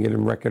buying it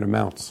in record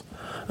amounts.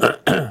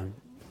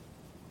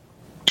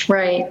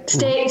 Right.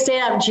 Stay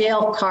out of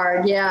jail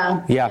card.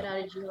 Yeah. Get out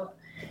of jail.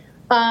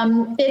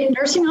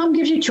 Nursing home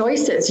gives you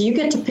choices. You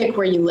get to pick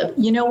where you live.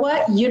 You know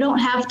what? You don't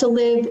have to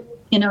live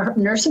in a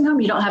nursing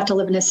home. You don't have to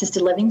live in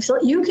assisted living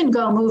facility. You can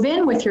go move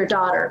in with your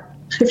daughter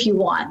if you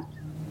want,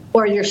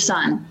 or your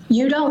son.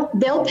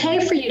 They'll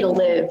pay for you to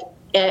live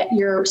at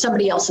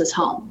somebody else's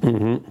home.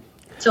 Mm-hmm.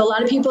 So a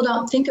lot of people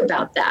don't think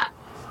about that.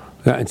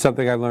 And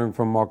something I learned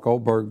from Mark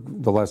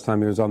Goldberg the last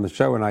time he was on the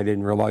show, and I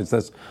didn't realize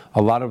this,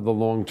 a lot of the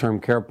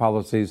long-term care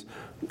policies,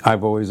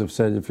 I've always have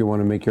said, if you want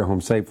to make your home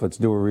safe, let's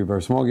do a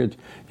reverse mortgage.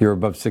 You're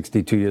above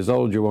 62 years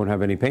old, you won't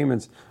have any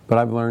payments. But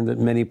I've learned that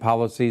many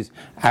policies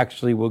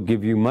actually will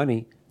give you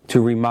money to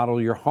remodel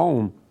your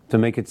home to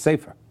make it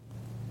safer.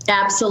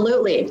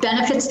 Absolutely. It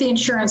benefits the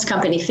insurance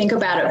company. Think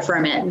about it for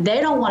a minute.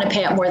 They don't want to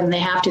pay out more than they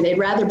have to. They'd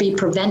rather be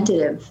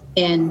preventative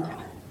in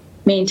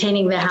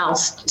maintaining the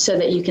house so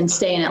that you can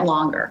stay in it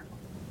longer.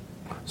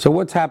 So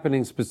what's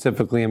happening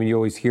specifically? I mean, you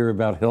always hear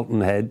about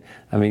Hilton Head.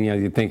 I mean,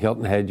 you think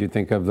Hilton Head, you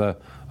think of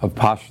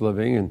posh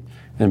living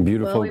and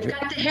beautiful. Well, we've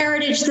got the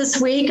Heritage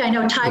this week. I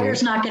know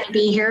Tiger's not going to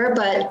be here,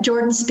 but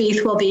Jordan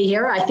Spieth will be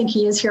here. I think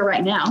he is here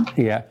right now.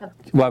 Yeah.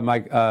 What,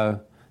 Mike?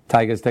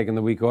 Tiger's taking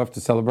the week off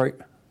to celebrate?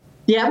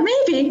 Yeah,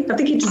 maybe. I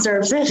think he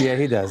deserves it. Yeah,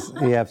 he does.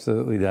 He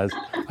absolutely does.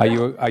 Are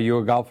you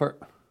a golfer?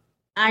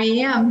 I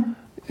am.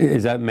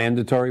 Is that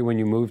mandatory when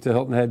you move to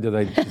Hilton Head?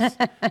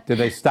 Do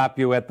they stop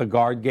you at the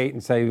guard gate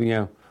and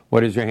say,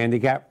 what is your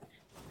handicap?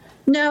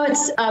 No,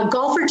 it's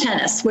golf or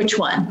tennis. Which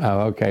one?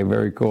 Oh, okay.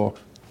 Very cool.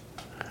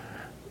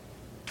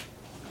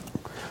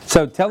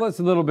 So tell us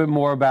a little bit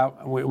more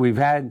about, we've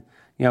had,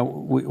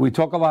 we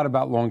talk a lot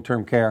about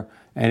long-term care,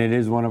 and it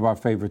is one of our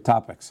favorite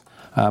topics.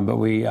 But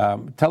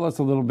tell us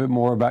a little bit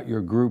more about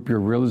your group, your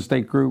real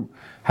estate group,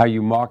 how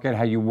you market,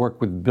 how you work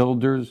with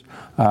builders.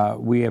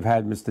 We have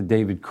had Mr.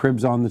 David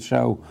Cribbs on the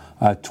show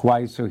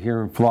twice, who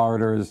here in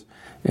Florida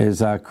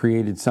is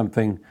created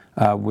something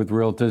with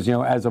realtors.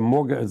 As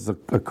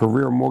a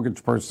career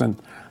mortgage person,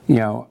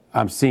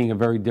 I'm seeing a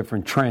very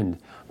different trend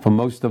for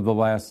most of the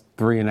last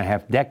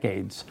 3.5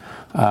 decades.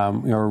 A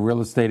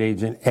real estate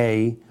agent,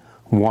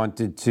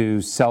 wanted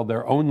to sell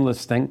their own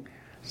listing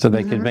so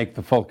they could make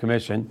the full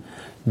commission.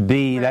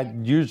 B, that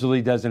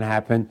usually doesn't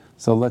happen,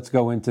 so let's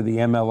go into the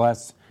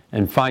MLS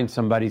and find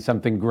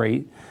something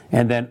great.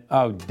 And then,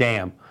 oh,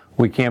 damn,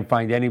 we can't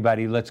find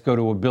anybody, let's go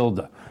to a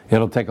builder.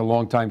 It'll take a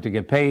long time to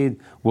get paid,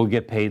 we'll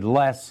get paid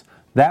less.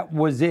 That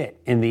was it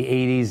in the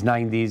 80s,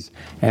 90s,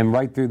 and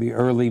right through the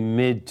early,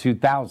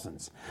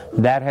 mid-2000s.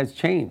 That has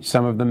changed.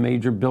 Some of the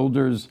major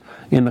builders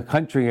in the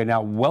country are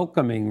now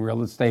welcoming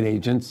real estate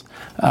agents.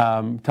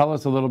 Tell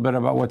us a little bit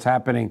about what's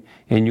happening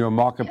in your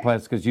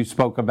marketplace, because you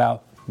spoke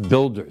about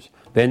builders.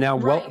 They're now,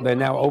 go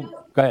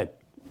ahead.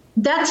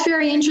 That's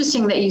very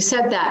interesting that you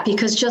said that,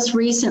 because just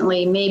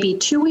recently, maybe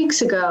 2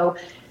 weeks ago,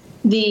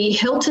 the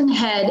Hilton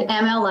Head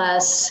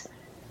MLS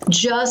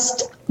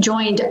just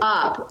joined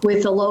up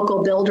with the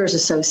local builders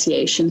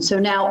association. So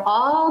now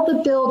all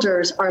the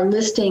builders are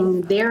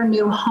listing their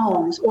new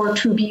homes or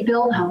to be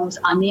built homes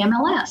on the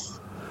MLS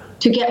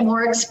to get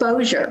more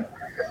exposure.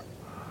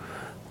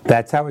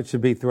 That's how it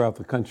should be throughout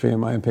the country, in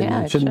my opinion.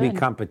 Yeah, it shouldn't be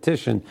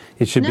competition.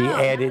 It should be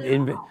added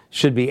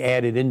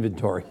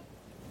inventory.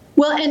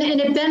 Well, and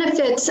it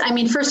benefits,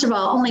 first of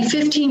all, only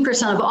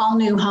 15% of all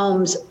new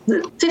homes,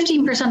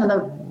 15% of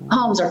the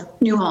homes are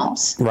new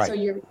homes. Right. So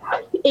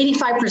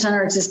 85%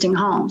 are existing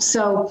homes.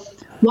 So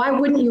why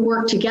wouldn't you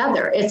work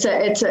together?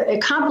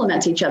 It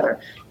complements each other.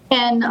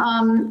 And,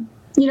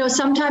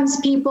 sometimes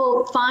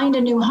people find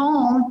a new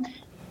home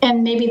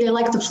and maybe they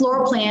like the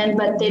floor plan,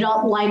 but they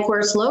don't like where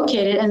it's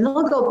located. And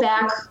they'll go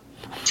back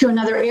to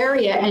another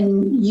area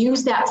and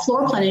use that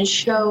floor plan and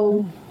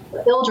show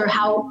the builder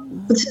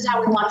this is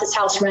how we want this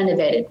house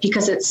renovated,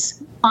 because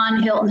it's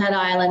on Hilton Head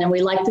Island and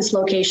we like this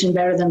location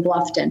better than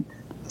Bluffton.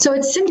 So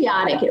it's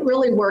symbiotic. It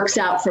really works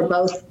out for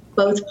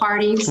both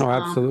parties. Oh,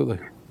 absolutely.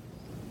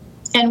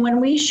 And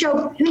when we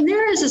show,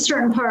 there is a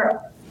certain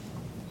part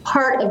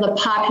of the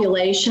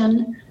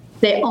population,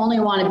 they only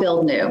want to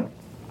build new.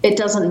 It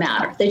doesn't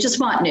matter. They just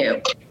want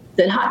new.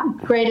 The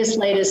greatest,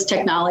 latest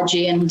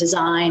technology and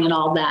design and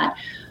all that.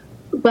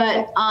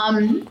 But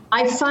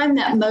I find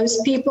that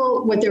most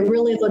people, what they're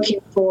really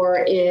looking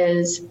for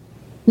is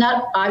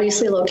not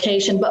obviously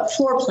location, but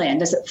floor plan.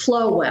 Does it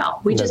flow well?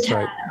 We just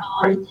had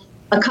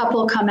a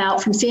couple come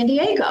out from San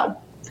Diego.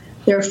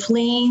 They're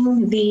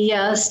fleeing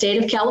the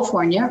state of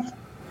California.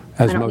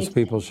 As most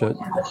people should.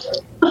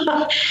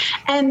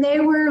 And they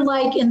were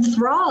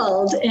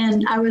enthralled.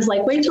 And I was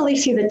like, wait till they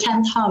see the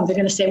 10th home. They're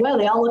going to say, well,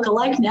 they all look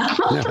alike now.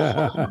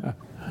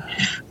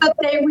 But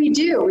we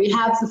do. We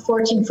have the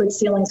 14-foot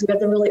ceilings. We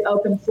have the really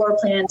open floor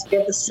plans. We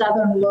have the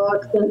southern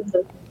look,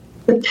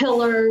 the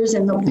pillars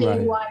and the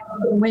big wide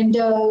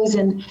windows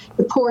and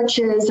the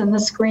porches and the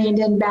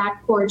screened-in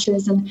back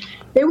porches. And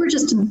they were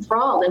just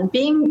enthralled. And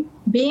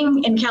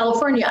being in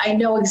California, I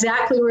know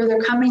exactly where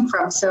they're coming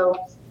from. So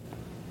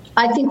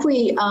I think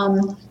we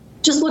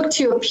just look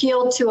to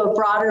appeal to a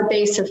broader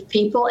base of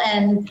people.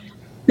 And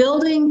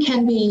building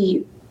can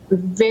be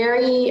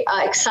very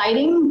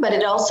exciting, but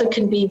it also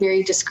can be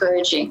very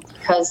discouraging,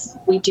 because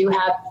we do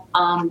have,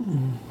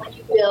 when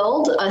you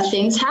build,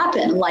 things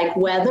happen, like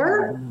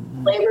weather,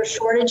 labor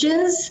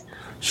shortages.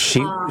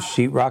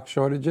 Sheetrock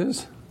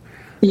shortages?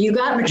 You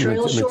got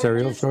material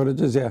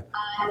shortages, yeah.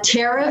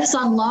 Tariffs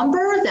on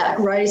lumber that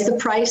raise the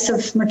price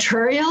of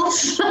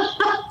materials.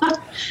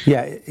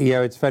 Yeah,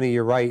 it's funny,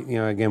 you're right.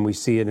 Again, we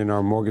see it in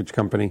our mortgage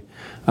company.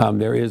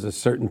 There is a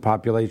certain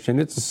population,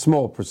 it's a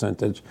small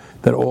percentage,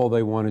 that all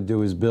they want to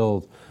do is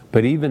build.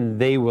 But even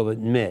they will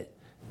admit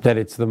that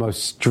it's the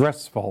most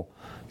stressful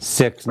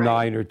 6,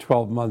 9, or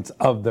 12 months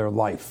of their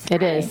life.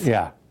 It is.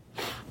 Yeah.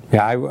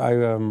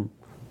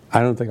 I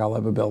don't think I'll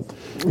ever build.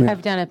 Yeah.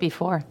 I've done it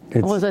before.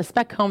 It was a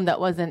spec home that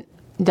wasn't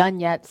done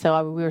yet,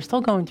 so we were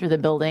still going through the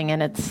building,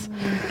 and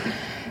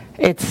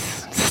it's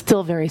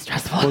still very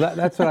stressful. Well,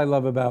 that's what I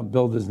love about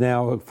builders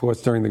now. Of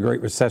course, during the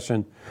Great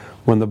Recession,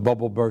 when the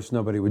bubble burst,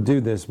 nobody would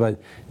do this.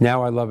 But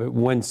now I love it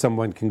when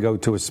someone can go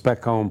to a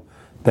spec home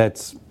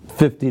that's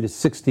 50 to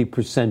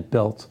 60%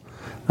 built.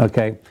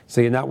 Okay,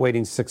 so you're not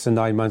waiting 6 or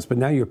 9 months, but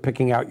now you're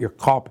picking out your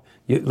carpet.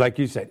 Like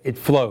you said, it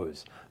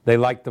flows. They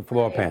like the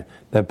floor plan.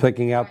 They're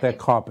picking out their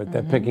carpet.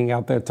 They're picking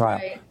out their tile,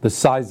 the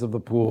size of the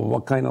pool,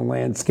 what kind of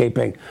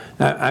landscaping.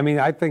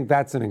 I think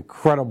that's an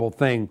incredible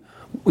thing,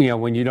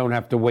 when you don't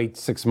have to wait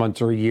 6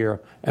 months or a year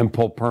and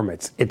pull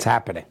permits. It's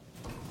happening.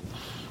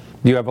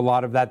 Do you have a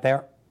lot of that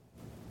there?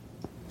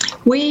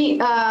 We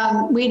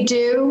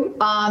do.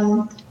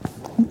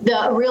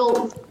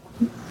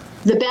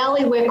 The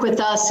bailiwick with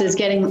us is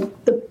getting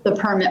the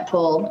permit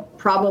pulled.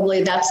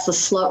 Probably that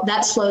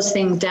slows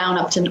things down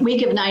up to, we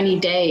give 90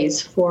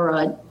 days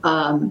for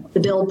the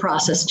build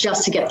process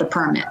just to get the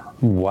permit.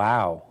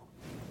 Wow.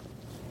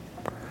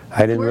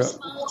 We're a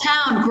small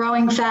town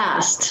growing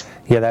fast.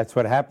 Yeah, that's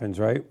what happens,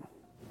 right?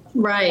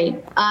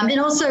 Right. And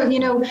also,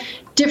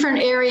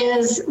 different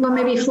areas, well,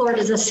 maybe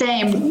Florida's the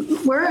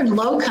same. We're in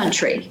low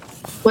country.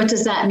 What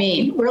does that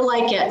mean? We're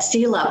like at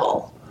sea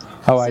level.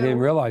 Oh, I didn't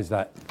realize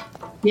that.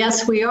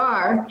 Yes, we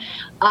are.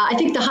 I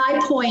think the high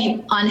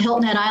point on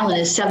Hilton Head Island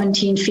is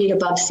 17 feet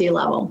above sea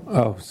level.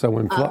 Oh, so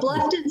when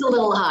Bluffton's a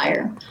little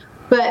higher.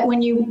 But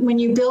when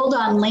you build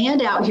on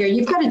land out here,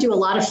 you've got to do a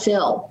lot of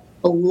fill.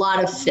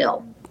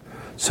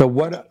 So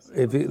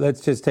let's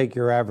just take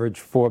your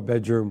average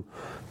 4-bedroom,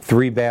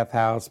 3-bath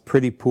house,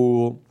 pretty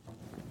pool,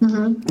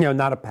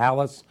 not a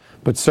palace,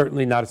 but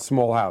certainly not a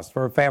small house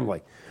for a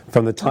family.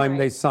 From the time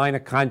they sign a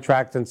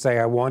contract and say,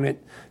 I want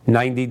it,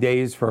 90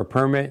 days for a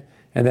permit,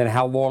 and then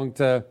how long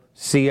to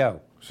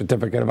CO,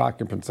 certificate of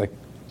occupancy?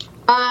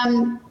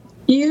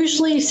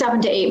 Usually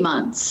 7 to 8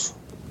 months.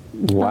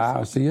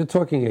 Wow, so you're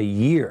talking a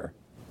year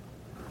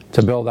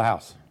to build a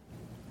house.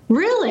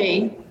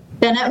 Really?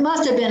 Then it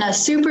must have been a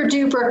super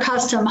duper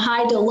custom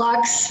high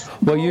deluxe.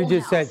 Well, you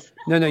just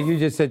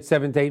said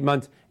 7 to 8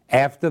 months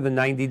after the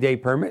 90-day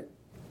permit?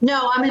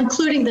 No, I'm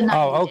including the 90 days.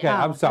 Oh, okay.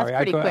 I'm sorry.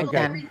 That's pretty quick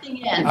then. Everything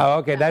in. Oh,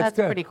 okay. That's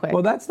good. Pretty quick.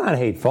 Well, that's not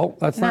hateful.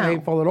 That's not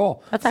hateful at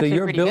all. That's actually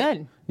pretty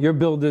good. Your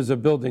builders are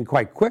building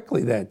quite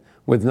quickly then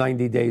with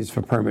 90 days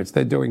for permits.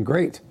 They're doing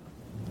great.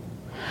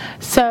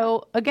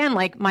 So again,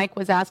 like Mike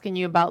was asking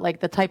you about like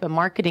the type of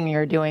marketing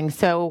you're doing.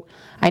 So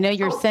I know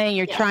you're saying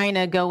you're trying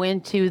to go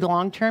into the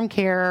long-term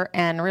care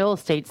and real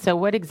estate. So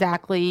what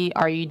exactly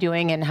are you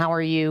doing and how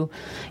are you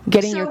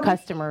getting your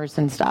customers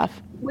and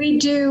stuff? We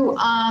do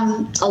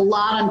a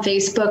lot on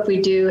Facebook.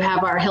 We do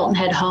have our Hilton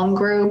Head Home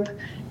Group,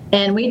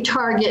 and we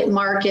target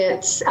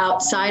markets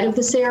outside of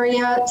this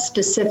area,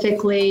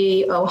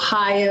 specifically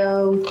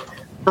Ohio,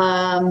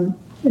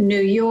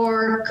 New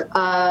York,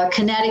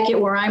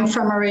 Connecticut, where I'm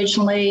from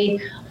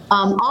originally,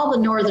 all the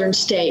northern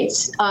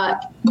states.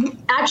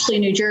 Actually,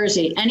 New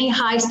Jersey, any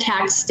high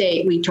tax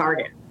state we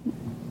target,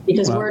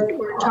 because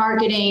we're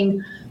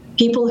targeting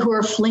people who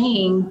are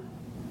fleeing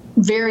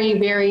very,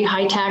 very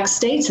high tax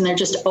states, and they're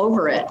just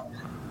over it.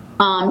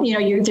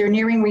 They're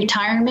nearing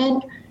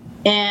retirement,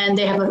 and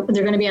they're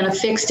going to be on a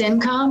fixed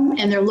income,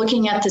 and they're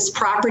looking at this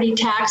property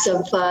tax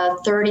of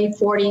 $30,000,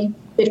 $40,000,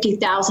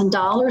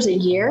 $50,000 a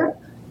year.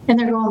 And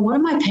they're going, what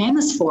am I paying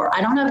this for? I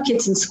don't have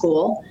kids in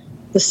school.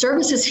 The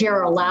services here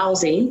are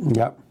lousy.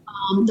 Yep.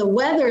 The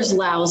weather's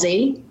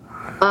lousy.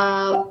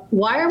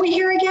 Why are we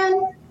here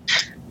again?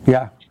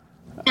 Yeah.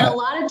 And a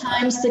lot of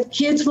times the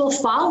kids will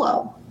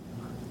follow.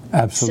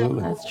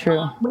 Absolutely. So, that's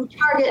true.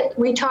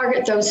 We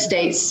target those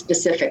states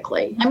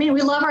specifically. I mean,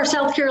 we love our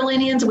South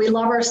Carolinians, we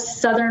love our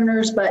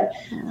Southerners, but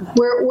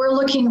we're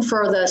looking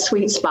for the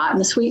sweet spot. And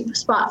the sweet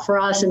spot for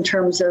us in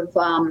terms of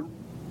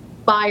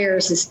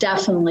buyers is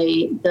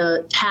definitely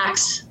the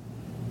tax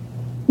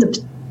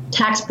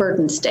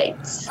burden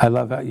states. I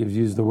love how you've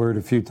used the word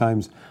a few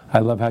times. I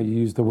love how you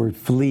use the word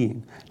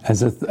fleeing,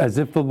 as if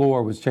the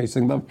law was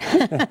chasing them.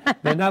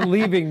 They're not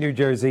leaving New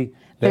Jersey.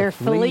 They're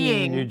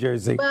fleeing New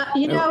Jersey. Well,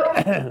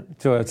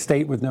 to a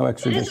state with no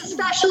extradition. It is a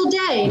special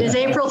day. It is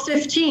April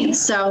 15th.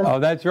 So. Oh,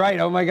 that's right.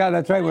 Oh my God,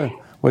 that's right.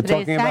 We're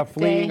talking about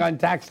fleeing on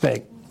tax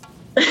day.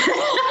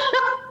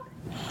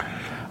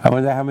 I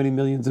wonder how many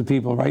millions of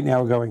people right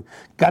now are going,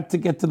 got to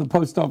get to the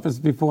post office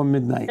before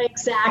midnight.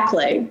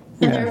 Exactly.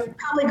 And they're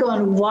probably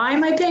going, why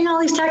am I paying all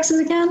these taxes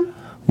again?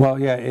 Well,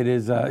 yeah, it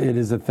is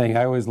a thing.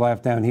 I always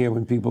laugh down here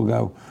when people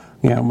go,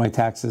 my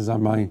taxes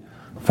on my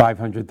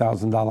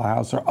 $500,000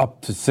 house or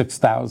up to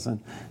 $6,000.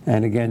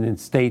 And again, in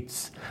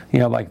states,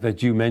 like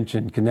that you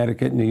mentioned,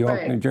 Connecticut, New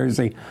York, Right. New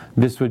Jersey,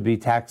 this would be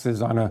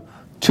taxes on a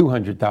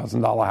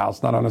 $200,000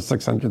 house, not on a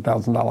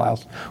 $600,000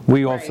 house.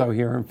 We also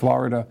here in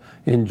Florida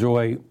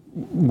enjoy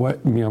what,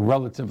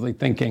 relatively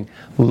thinking,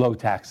 low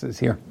taxes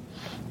here.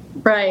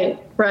 Right.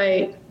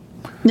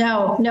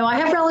 No, I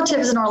have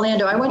relatives in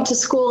Orlando. I went to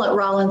school at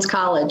Rollins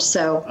College,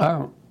 so.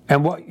 Oh,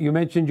 and what you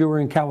mentioned, you were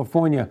in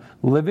California,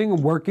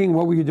 living, working.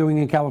 What were you doing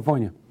in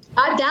California?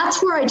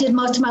 That's where I did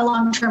most of my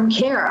long-term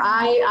care.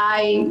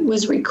 I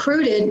was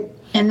recruited,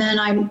 and then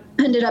I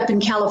ended up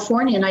in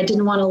California, and I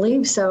didn't want to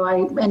leave, so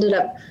I ended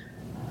up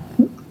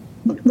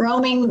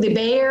roaming the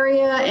Bay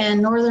Area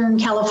and Northern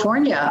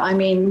California. I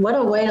mean, what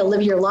a way to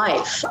live your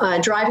life.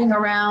 Driving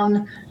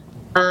around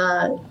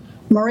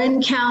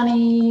Marin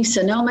County,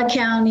 Sonoma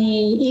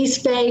County,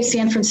 East Bay,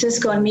 San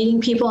Francisco, and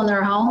meeting people in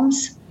their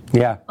homes.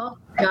 Yeah. Oh,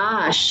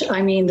 gosh.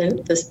 I mean,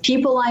 the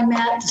people I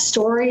met, the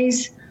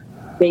stories,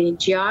 the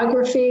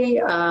geography,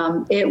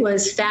 it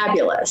was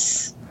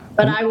fabulous.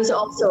 But I was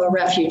I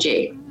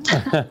refugee.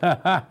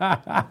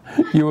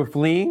 You were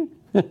fleeing?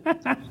 I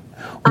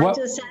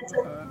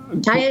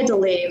had to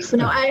leave.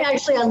 No, I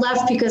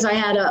left because I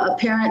had a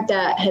parent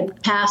that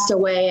had passed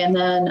away, and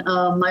then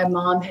my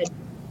mom had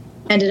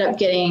ended up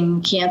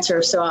getting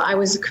cancer. So I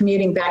was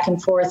commuting back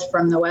and forth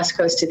from the West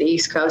Coast to the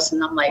East Coast,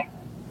 and I'm like,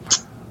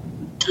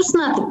 that's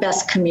not the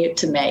best commute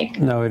to make.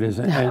 No, it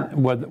isn't.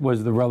 And what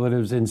was the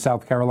relatives in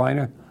South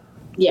Carolina?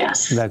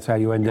 Yes. That's how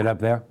you ended up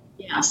there?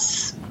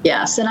 Yes.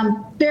 And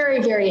I'm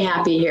very, very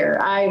happy here.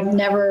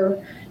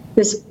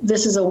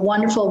 This is a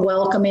wonderful,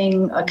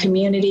 welcoming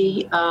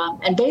community.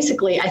 And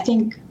basically, I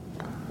think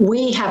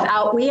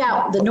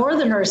the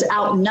Northerners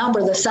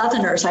outnumber the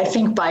Southerners, I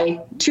think, by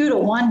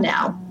 2-1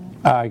 now.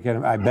 I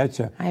bet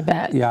you. I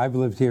bet. Yeah, I've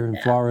lived here in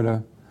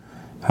Florida,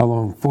 how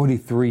long?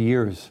 44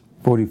 years.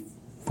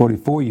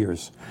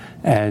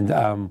 And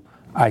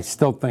I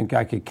still think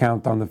I could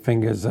count on the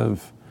fingers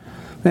of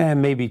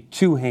maybe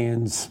 2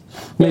 hands,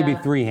 maybe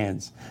 3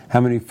 hands,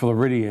 how many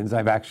Floridians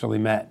I've actually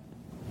met.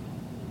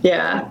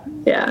 Yeah.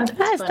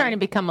 It's starting to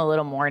become a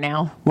little more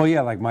now. Well,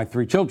 yeah, like my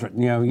 3 children.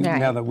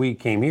 Now that we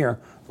came here,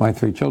 my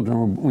 3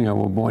 children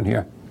were born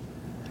here.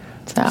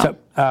 So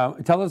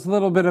tell us a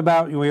little bit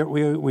about,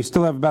 we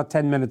still have about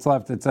 10 minutes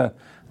left. It's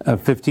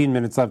 15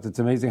 minutes left. It's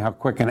amazing how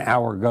quick an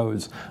hour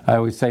goes. I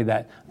always say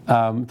that.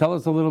 Tell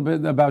us a little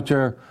bit about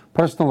your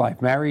personal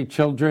life, married,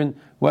 children.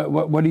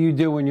 What do you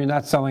do when you're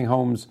not selling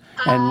homes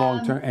and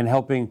long-term and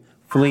helping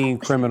fleeing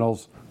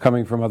criminals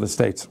coming from other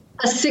states?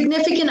 A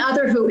significant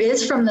other who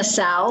is from the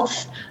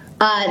South,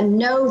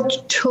 no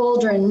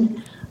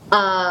children.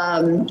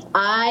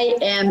 I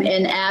am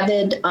an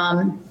avid,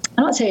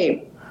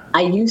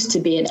 I used to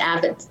be an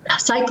avid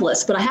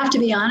cyclist, but I have to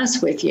be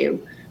honest with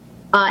you.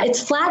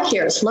 It's flat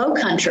here. It's low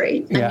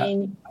country. Yeah. I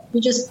mean,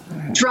 you're just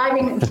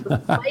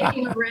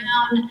biking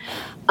around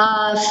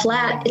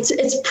flat.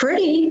 It's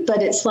pretty,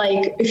 but it's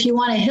like if you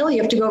want a hill,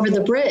 you have to go over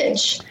the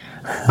bridge.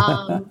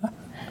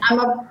 I'm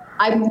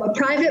a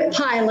private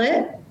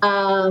pilot.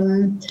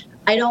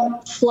 I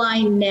don't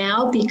fly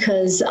now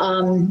because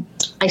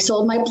I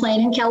sold my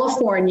plane in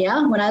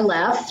California when I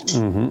left.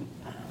 Mm-hmm.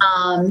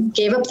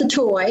 Gave up the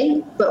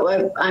toy,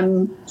 but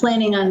I'm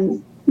planning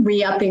on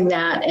re-upping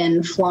that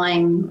and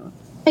flying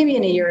maybe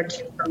in a year or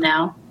 2 from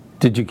now.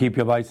 Did you keep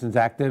your license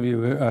active?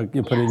 You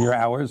put in your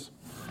hours?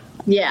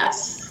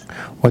 Yes.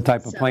 What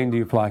type of plane do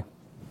you fly?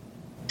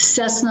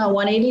 Cessna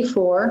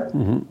 184.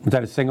 Mm-hmm. Is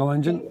that a single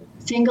engine?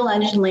 Single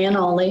engine, land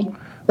only.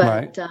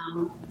 But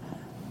right.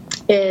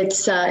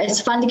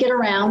 It's fun to get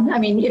around. I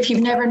mean, if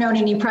you've never known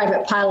any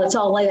private pilots,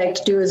 all I like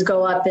to do is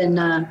go up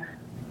and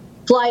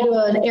fly to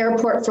an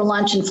airport for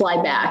lunch and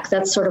fly back.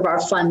 That's sort of our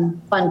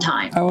fun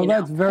time. Oh, well,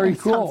 that's very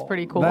cool. Sounds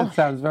pretty cool. That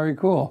sounds very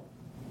cool.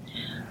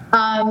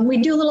 We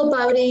do a little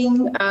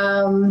boating.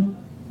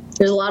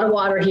 There's a lot of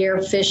water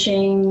here,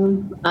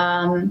 fishing.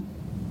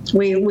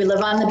 We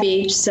live on the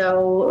beach,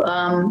 so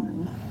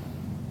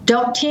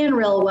don't tan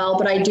real well,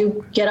 but I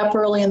do get up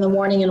early in the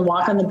morning and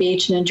walk on the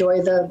beach and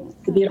enjoy the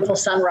beautiful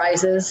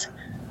sunrises.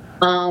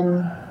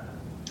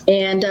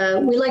 And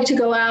we like to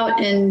go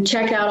out and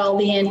check out all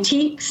the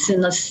antiques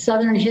and the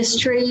Southern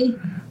history.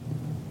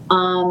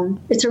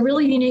 It's a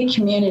really unique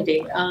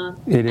community.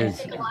 It is. I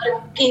think a lot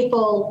of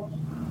people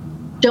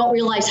don't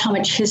realize how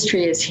much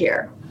history is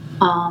here.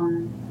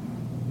 And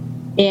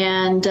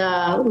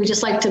we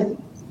just like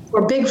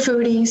we're big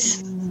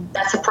foodies.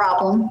 That's a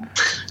problem.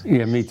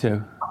 Yeah, me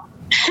too.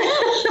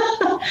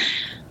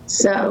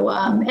 So,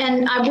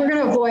 and we're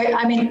going to avoid,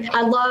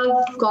 I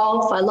love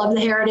golf. I love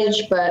the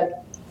heritage,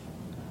 but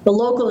the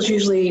locals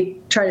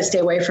usually try to stay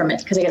away from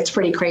it because it gets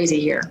pretty crazy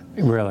here.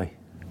 Really?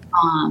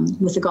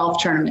 With the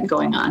golf tournament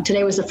going on.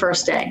 Today was the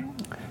first day.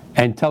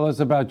 And tell us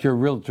about your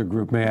realtor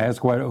group. May I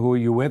ask who are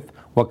you with?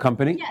 What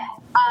company?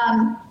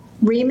 Yeah.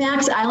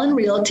 Remax Island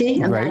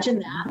Realty. Imagine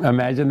that.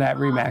 Imagine that,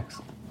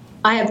 Remax.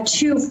 I have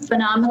 2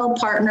 phenomenal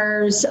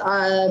partners.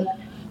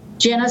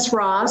 Janice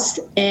Ross,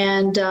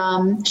 and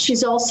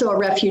she's also a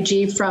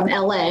refugee from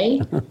LA.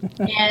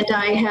 And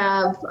I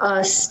have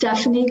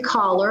Stephanie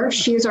Collar.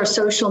 She's our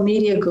social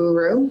media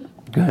guru.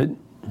 Good.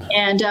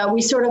 And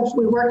we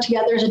work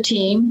together as a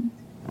team,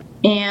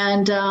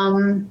 and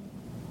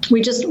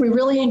we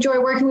really enjoy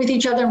working with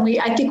each other. And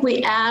I think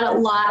we add a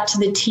lot to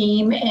the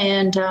team,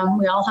 and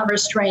we all have our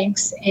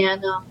strengths,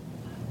 and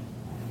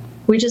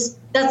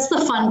that's the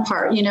fun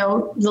part.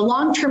 The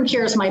long-term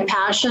care is my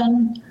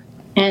passion.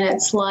 And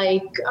it's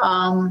like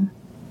I'm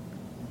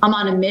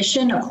on a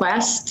mission, a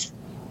quest.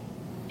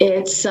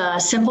 It's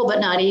simple but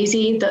not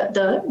easy.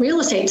 The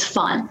real estate's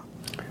fun.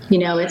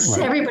 It's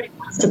right. Everybody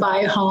wants to buy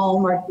a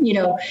home, or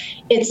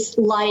it's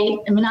light.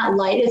 I mean, not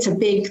light. It's a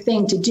big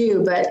thing to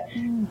do, but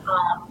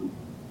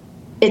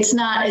it's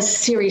not as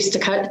serious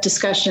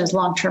discussion as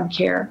long-term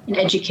care and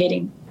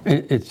educating.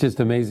 It's just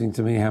amazing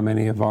to me how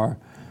many of our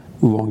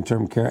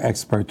long-term care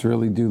experts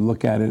really do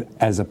look at it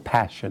as a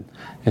passion.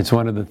 It's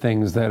one of the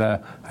things that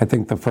I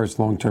think the first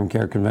long-term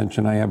care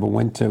convention I ever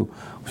went to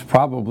was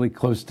probably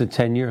close to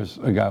 10 years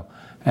ago.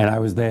 And I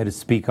was there to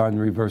speak on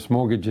reverse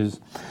mortgages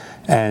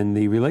and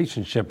the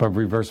relationship of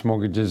reverse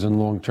mortgages and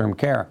long-term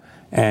care.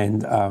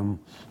 And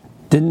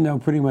didn't know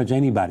pretty much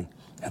anybody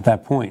at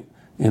that point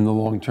in the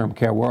long-term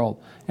care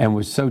world, and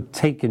was so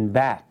taken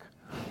back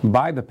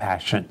by the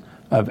passion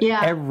of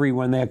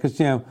everyone there.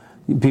 Because,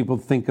 people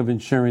think of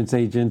insurance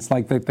agents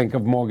like they think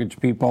of mortgage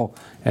people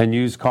and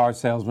used car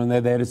salesmen. They're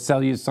there to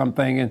sell you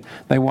something, and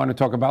they want to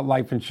talk about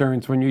life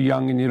insurance when you're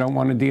young and you don't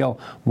want to deal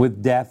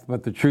with death.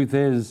 But the truth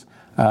is,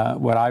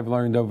 what I've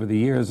learned over the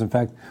years, in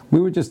fact,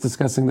 we were just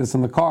discussing this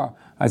in the car.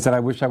 I said,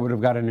 I wish I would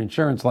have got an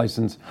insurance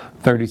license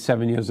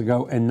 37 years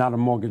ago and not a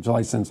mortgage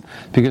license.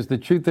 Because the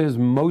truth is,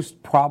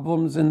 most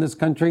problems in this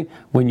country,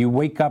 when you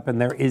wake up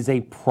and there is a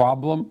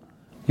problem,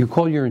 you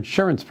call your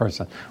insurance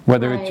person,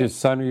 whether it's your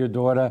son or your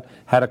daughter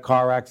had a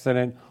car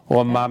accident,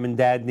 or mom and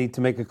dad need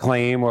to make a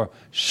claim, or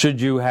should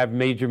you have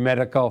major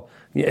medical.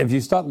 If you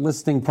start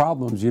listing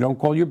problems, you don't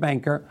call your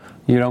banker,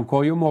 you don't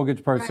call your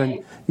mortgage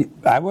person. Right.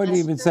 I wouldn't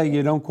even say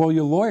you don't call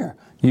your lawyer.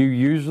 You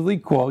usually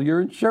call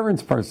your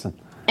insurance person.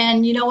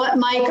 And you know what,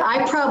 Mike?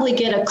 I probably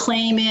get a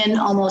claim in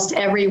almost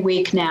every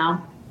week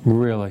now.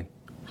 Really?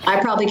 I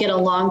probably get a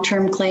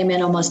long-term claim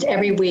in almost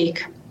every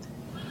week,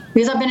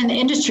 because I've been in the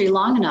industry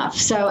long enough.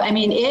 So, I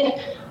mean,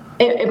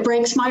 it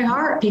breaks my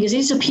heart, because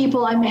these are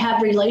people I may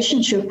have a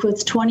relationship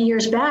with 20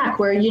 years back,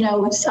 where,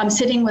 I'm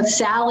sitting with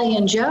Sally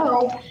and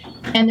Joe,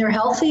 and they're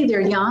healthy,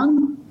 they're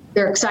young,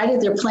 they're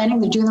excited, they're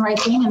planning, they're doing the right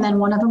thing, and then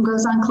one of them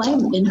goes on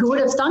claim. And who would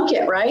have thunk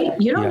it, right?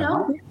 You don't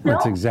know.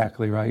 That's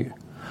exactly right.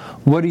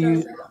 What do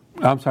you...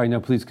 I'm sorry, no,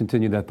 please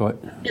continue that thought.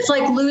 It's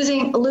like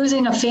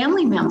losing a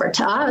family member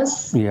to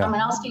us. Yeah. I mean,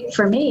 I'll speak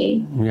for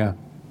me. Yeah.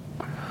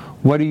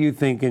 What do you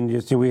think, and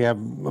just we have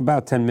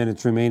about 10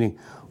 minutes remaining,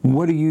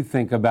 what do you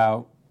think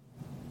about,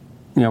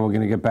 we're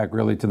going to get back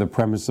really to the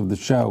premise of the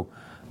show.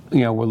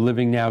 We're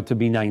living now to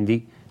be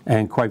 90,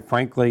 and quite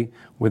frankly,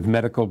 with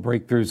medical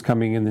breakthroughs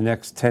coming in the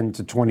next 10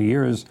 to 20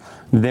 years,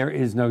 there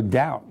is no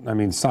doubt. I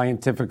mean,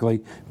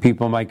 scientifically,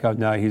 people might go,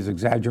 no, he's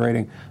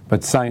exaggerating,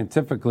 but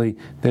scientifically,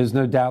 there's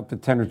no doubt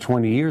that 10 or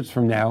 20 years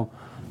from now,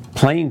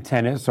 playing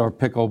tennis or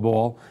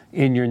pickleball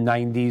in your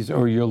 90s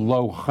or your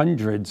low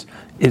hundreds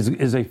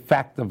is a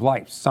fact of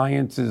life.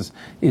 Science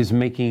is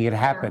making it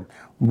happen.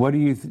 What do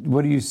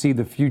you see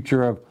the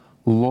future of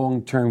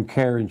long-term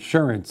care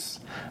insurance,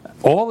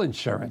 all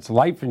insurance,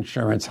 life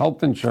insurance,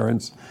 health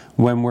insurance,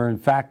 when we're in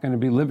fact going to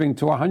be living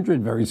to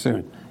 100 very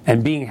soon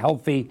and being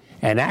healthy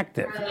and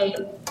active? Right.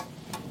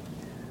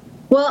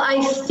 Well,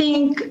 I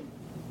think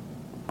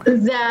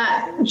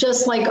that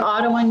just like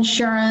auto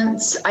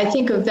insurance, I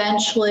think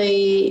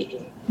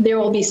eventually there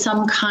will be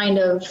some kind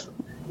of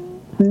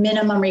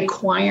minimum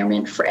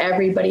requirement for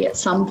everybody at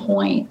some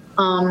point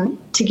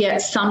to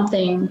get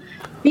something.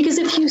 Because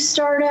if you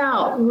start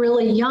out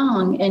really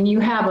young and you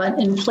have an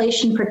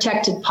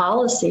inflation-protected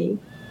policy,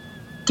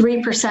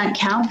 3%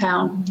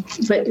 compound,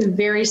 but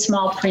very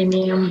small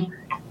premium,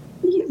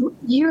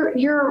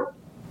 you're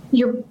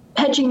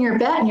hedging your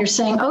bet, and you're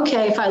saying,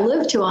 okay, if I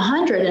live to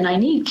 100 and I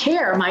need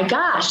care, my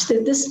gosh,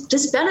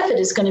 this benefit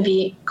is going to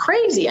be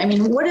crazy. I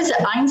mean, what is it?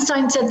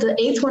 Einstein said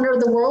the eighth wonder of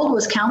the world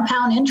was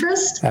compound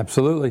interest.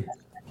 Absolutely.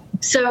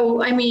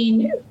 So, I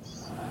mean,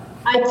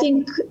 I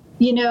think,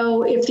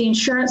 if the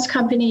insurance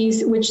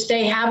companies, which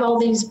they have all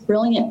these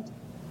brilliant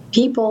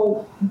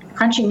people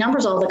crunching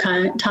numbers all the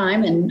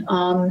time, and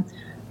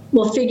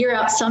will figure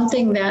out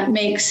something that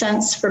makes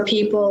sense for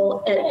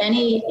people at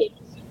any,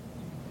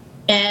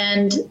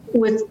 and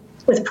with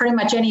pretty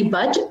much any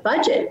budget,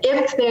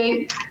 if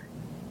they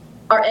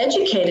are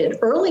educated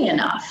early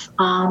enough.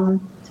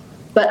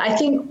 But I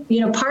think,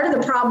 part of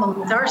the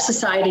problem with our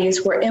society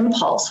is we're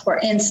impulse, we're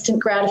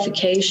instant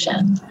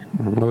gratification.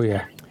 Oh,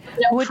 yeah.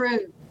 What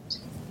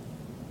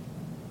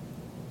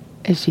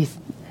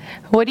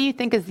do you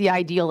think is the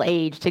ideal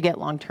age to get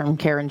long-term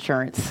care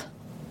insurance?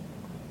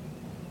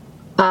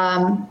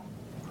 12.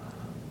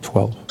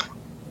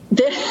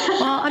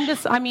 Well,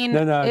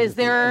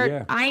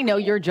 I know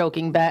you're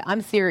joking, but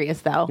I'm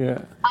serious though.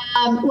 Yeah.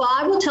 Well,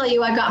 I will tell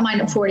you, I got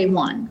mine at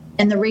 41.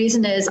 And the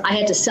reason is I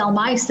had to sell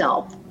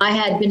myself. I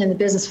had been in the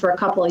business for a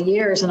couple of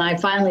years, and I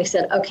finally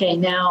said, okay,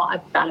 now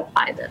I've got to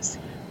buy this.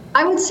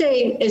 I would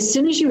say as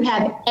soon as you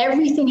have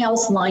everything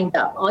else lined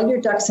up, all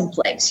your ducks in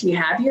place, you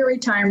have your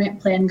retirement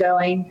plan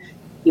going,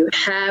 you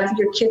have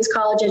your kids'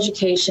 college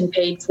education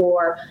paid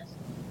for,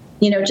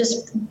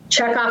 just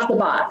check off the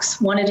box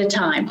one at a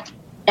time.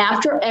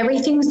 After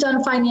everything's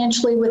done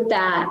financially with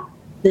that,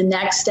 the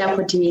next step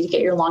would be to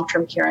get your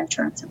long-term care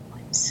insurance in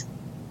place.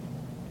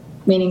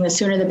 Meaning the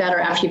sooner the better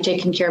after you've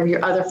taken care of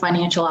your other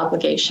financial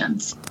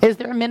obligations. Is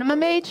there a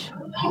minimum age?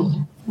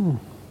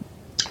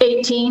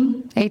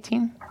 18.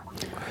 18?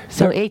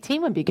 So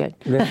 18 would be good.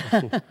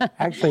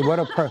 Actually,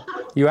 I'm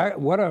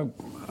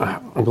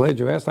glad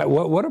you asked that.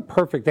 What a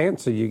perfect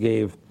answer you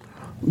gave,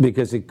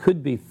 because it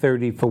could be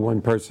 30 for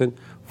one person,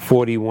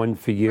 41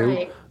 for you.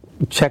 Right.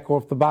 Check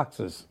off the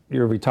boxes.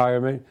 Your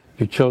retirement,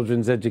 your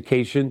children's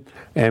education,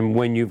 and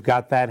when you've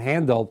got that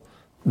handled,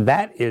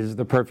 that is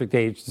the perfect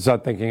age to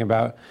start thinking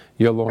about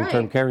your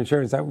long-term care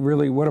insurance.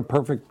 What a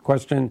perfect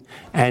question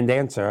and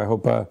answer. I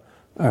hope a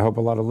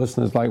lot of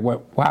listeners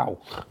wow,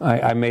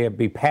 I may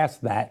be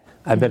past that.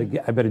 I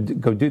better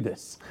go do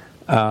this.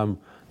 The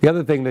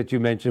other thing that you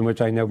mentioned,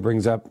 which I know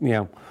brings up,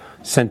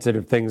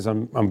 sensitive things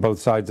on both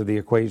sides of the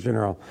equation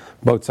or on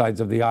both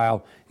sides of the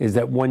aisle, is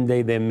that one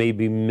day there may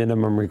be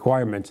minimum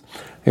requirements.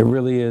 It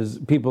really is,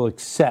 people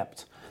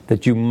accept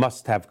that you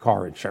must have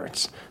car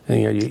insurance.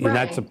 And, you're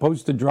not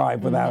supposed to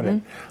drive without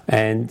it.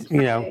 And,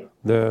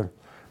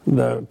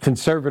 the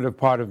conservative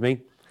part of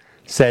me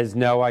says,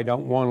 no, I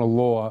don't want a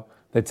law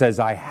that says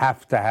I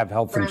have to have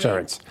health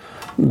insurance.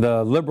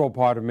 The liberal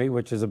part of me,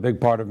 which is a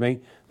big part of me,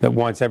 that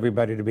wants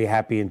everybody to be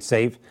happy and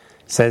safe,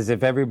 says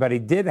if everybody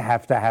did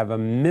have to have a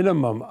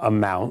minimum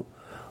amount,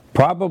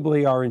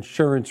 probably our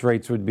insurance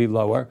rates would be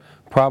lower.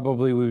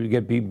 Probably we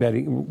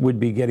would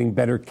be getting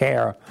better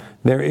care.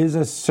 There is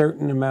a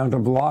certain amount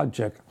of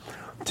logic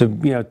to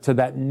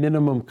that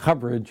minimum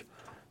coverage,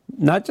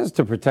 not just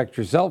to protect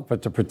yourself,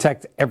 but to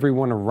protect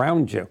everyone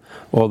around you.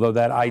 Although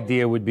that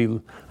idea would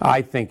be,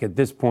 I think, at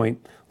this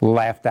point,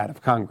 laughed out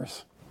of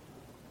Congress.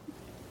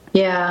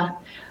 Yeah.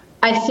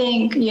 I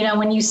think,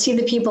 when you see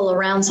the people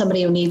around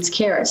somebody who needs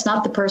care, it's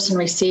not the person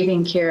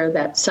receiving care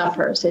that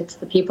suffers, it's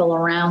the people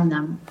around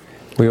them.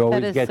 We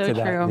always get to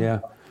that. Yeah.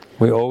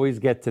 We always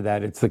get to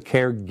that. It's the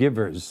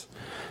caregivers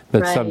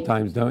that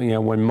sometimes don't.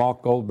 When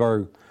Mark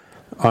Goldberg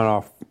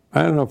I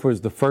don't know if it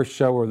was the first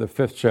show or the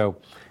fifth show,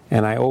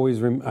 and I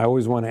always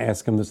want to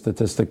ask him the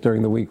statistic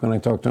during the week when I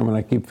talk to him, and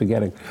I keep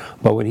forgetting.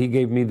 But when he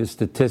gave me the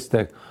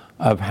statistic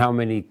of how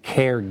many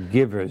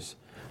caregivers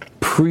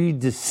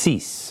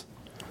predecease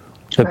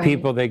the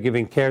people they're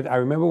giving care. I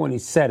remember when he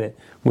said it,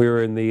 we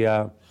were in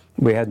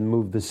we hadn't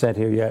moved the set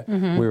here yet.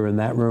 Mm-hmm. We were in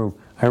that room.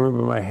 I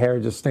remember my hair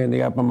just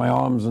standing up on my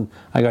arms, and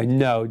I go,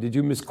 no, did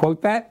you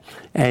misquote that?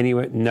 And he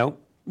went,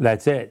 nope,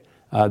 that's it.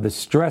 The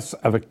stress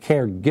of a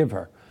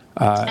caregiver.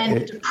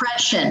 And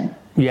depression.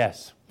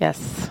 Yes.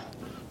 Yes.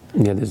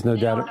 Yeah, there's no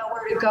doubt. They don't know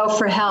where to go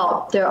for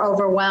help. They're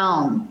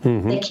overwhelmed.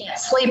 Mm-hmm. They can't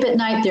sleep at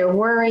night. They're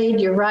worried.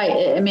 You're right.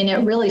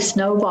 It really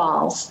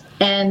snowballs.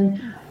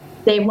 And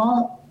it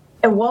won't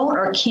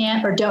or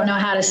can't or don't know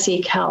how to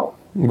seek help.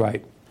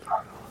 Right.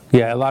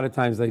 Yeah, a lot of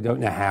times they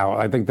don't know how.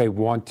 I think they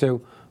want to,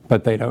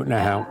 but they don't know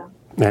how.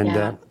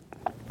 And,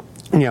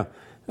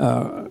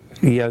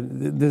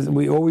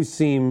 we always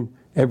seem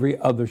every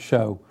other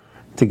show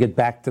to get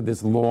back to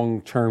this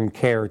long-term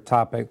care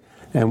topic.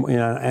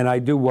 And I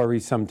do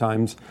worry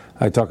sometimes.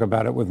 I talk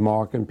about it with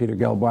Mark and Peter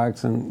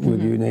Gelbwax and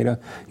with you, Nada,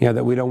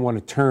 that we don't want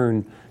to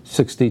turn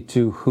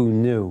 62 Who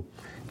Knew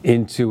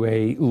into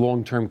a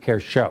long-term care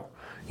show.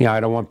 I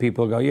don't want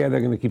people to go, they're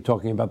going to keep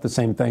talking about the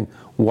same thing.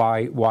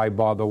 Why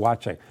bother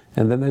watching?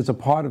 And then there's a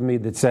part of me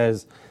that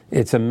says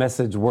it's a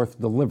message worth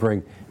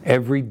delivering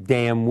every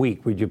damn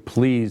week. Would you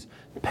please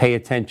pay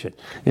attention?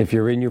 If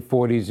you're in your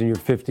 40s and your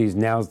 50s,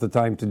 now's the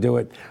time to do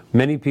it.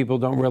 Many people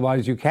don't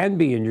realize you can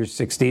be in your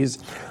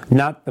 60s.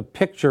 Not the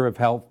picture of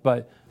health,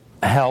 but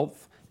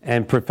health,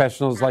 and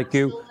professionals like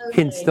you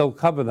can still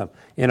cover them.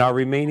 In our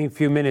remaining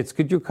few minutes,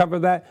 could you cover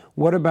that?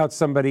 What about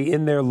somebody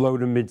in their low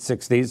to mid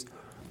 60s?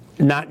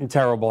 Not in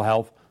terrible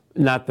health,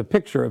 not the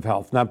picture of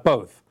health, not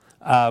both.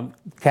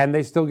 Can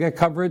they still get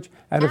coverage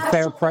at a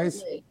fair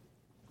price?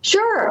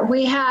 Sure.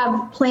 We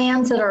have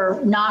plans that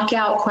are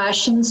knockout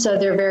questions, so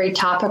they're very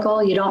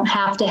topical. You don't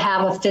have to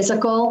have a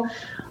physical.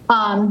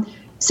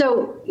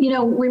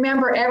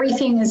 Remember,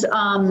 everything is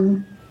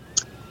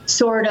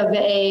sort of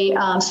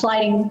a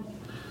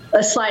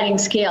sliding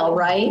scale,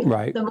 right?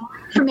 Right. The more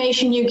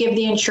information you give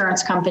the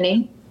insurance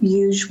company,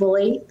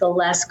 usually the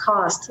less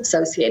cost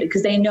associated,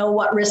 because they know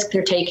what risk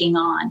they're taking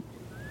on.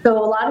 So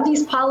a lot of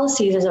these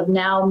policies have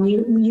now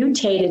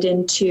mutated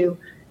into,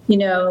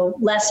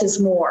 less is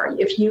more.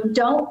 If you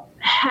don't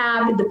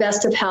have the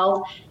best of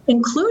health,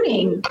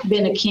 including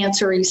being a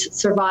cancer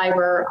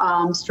survivor,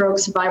 stroke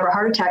survivor,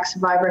 heart attack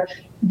survivor,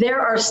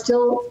 there are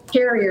still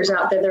carriers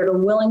out there that are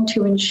willing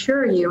to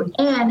insure you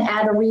and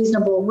at a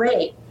reasonable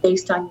rate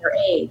based on your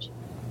age.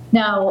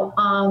 Now,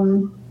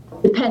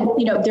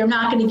 they're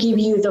not going to give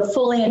you the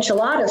full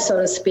enchilada,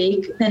 so to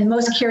speak, and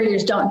most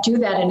carriers don't do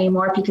that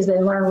anymore because they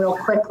learn real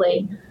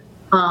quickly.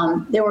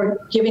 They were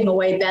giving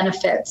away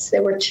benefits. They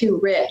were too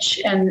rich,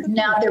 and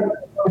now they're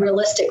more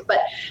realistic.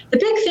 But the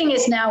big thing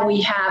is now we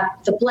have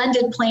the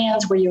blended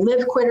plans where you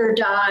live, quit, or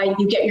die,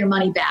 you get your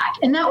money back.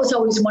 And that was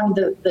always one of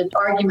the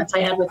arguments I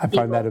had with people.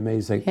 I find that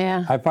amazing.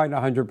 Yeah. I find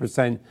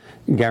 100%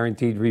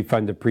 guaranteed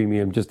refund of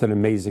premium just an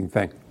amazing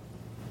thing.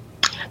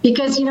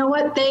 Because you know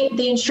what?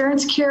 The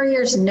insurance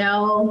carriers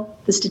know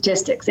the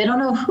statistics. They don't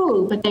know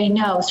who, but they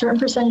know a certain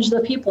percentage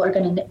of the people are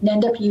going to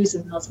end up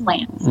using those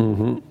plans.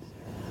 Mm-hmm.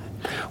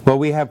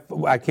 Well,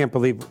 I can't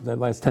believe the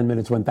last 10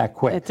 minutes went that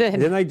quick. It did.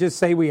 Didn't I just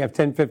say we have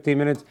 10, 15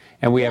 minutes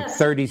and we have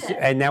 30,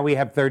 and now we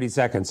have 30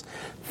 seconds.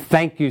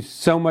 Thank you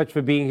so much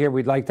for being here.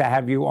 We'd like to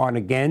have you on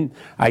again.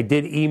 I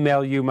did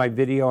email you my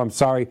video. I'm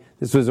sorry.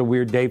 This was a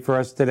weird day for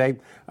us today.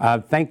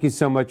 Thank you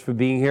so much for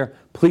being here.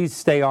 Please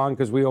stay on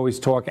because we always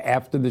talk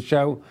after the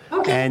show.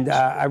 Okay. And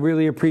I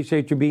really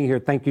appreciate you being here.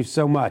 Thank you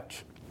so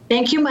much.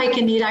 Thank you, Mike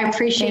and Nita. I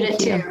appreciate it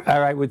too.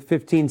 All right, with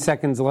 15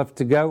 seconds left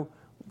to go.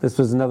 This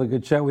was another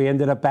good show. We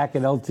ended up back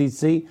at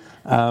LTC,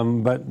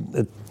 but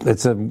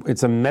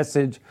it's a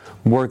message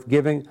worth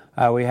giving.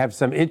 We have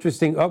some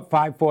interesting,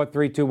 5, 4,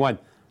 3, 2, 1.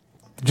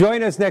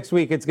 Join us next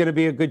week. It's going to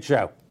be a good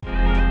show.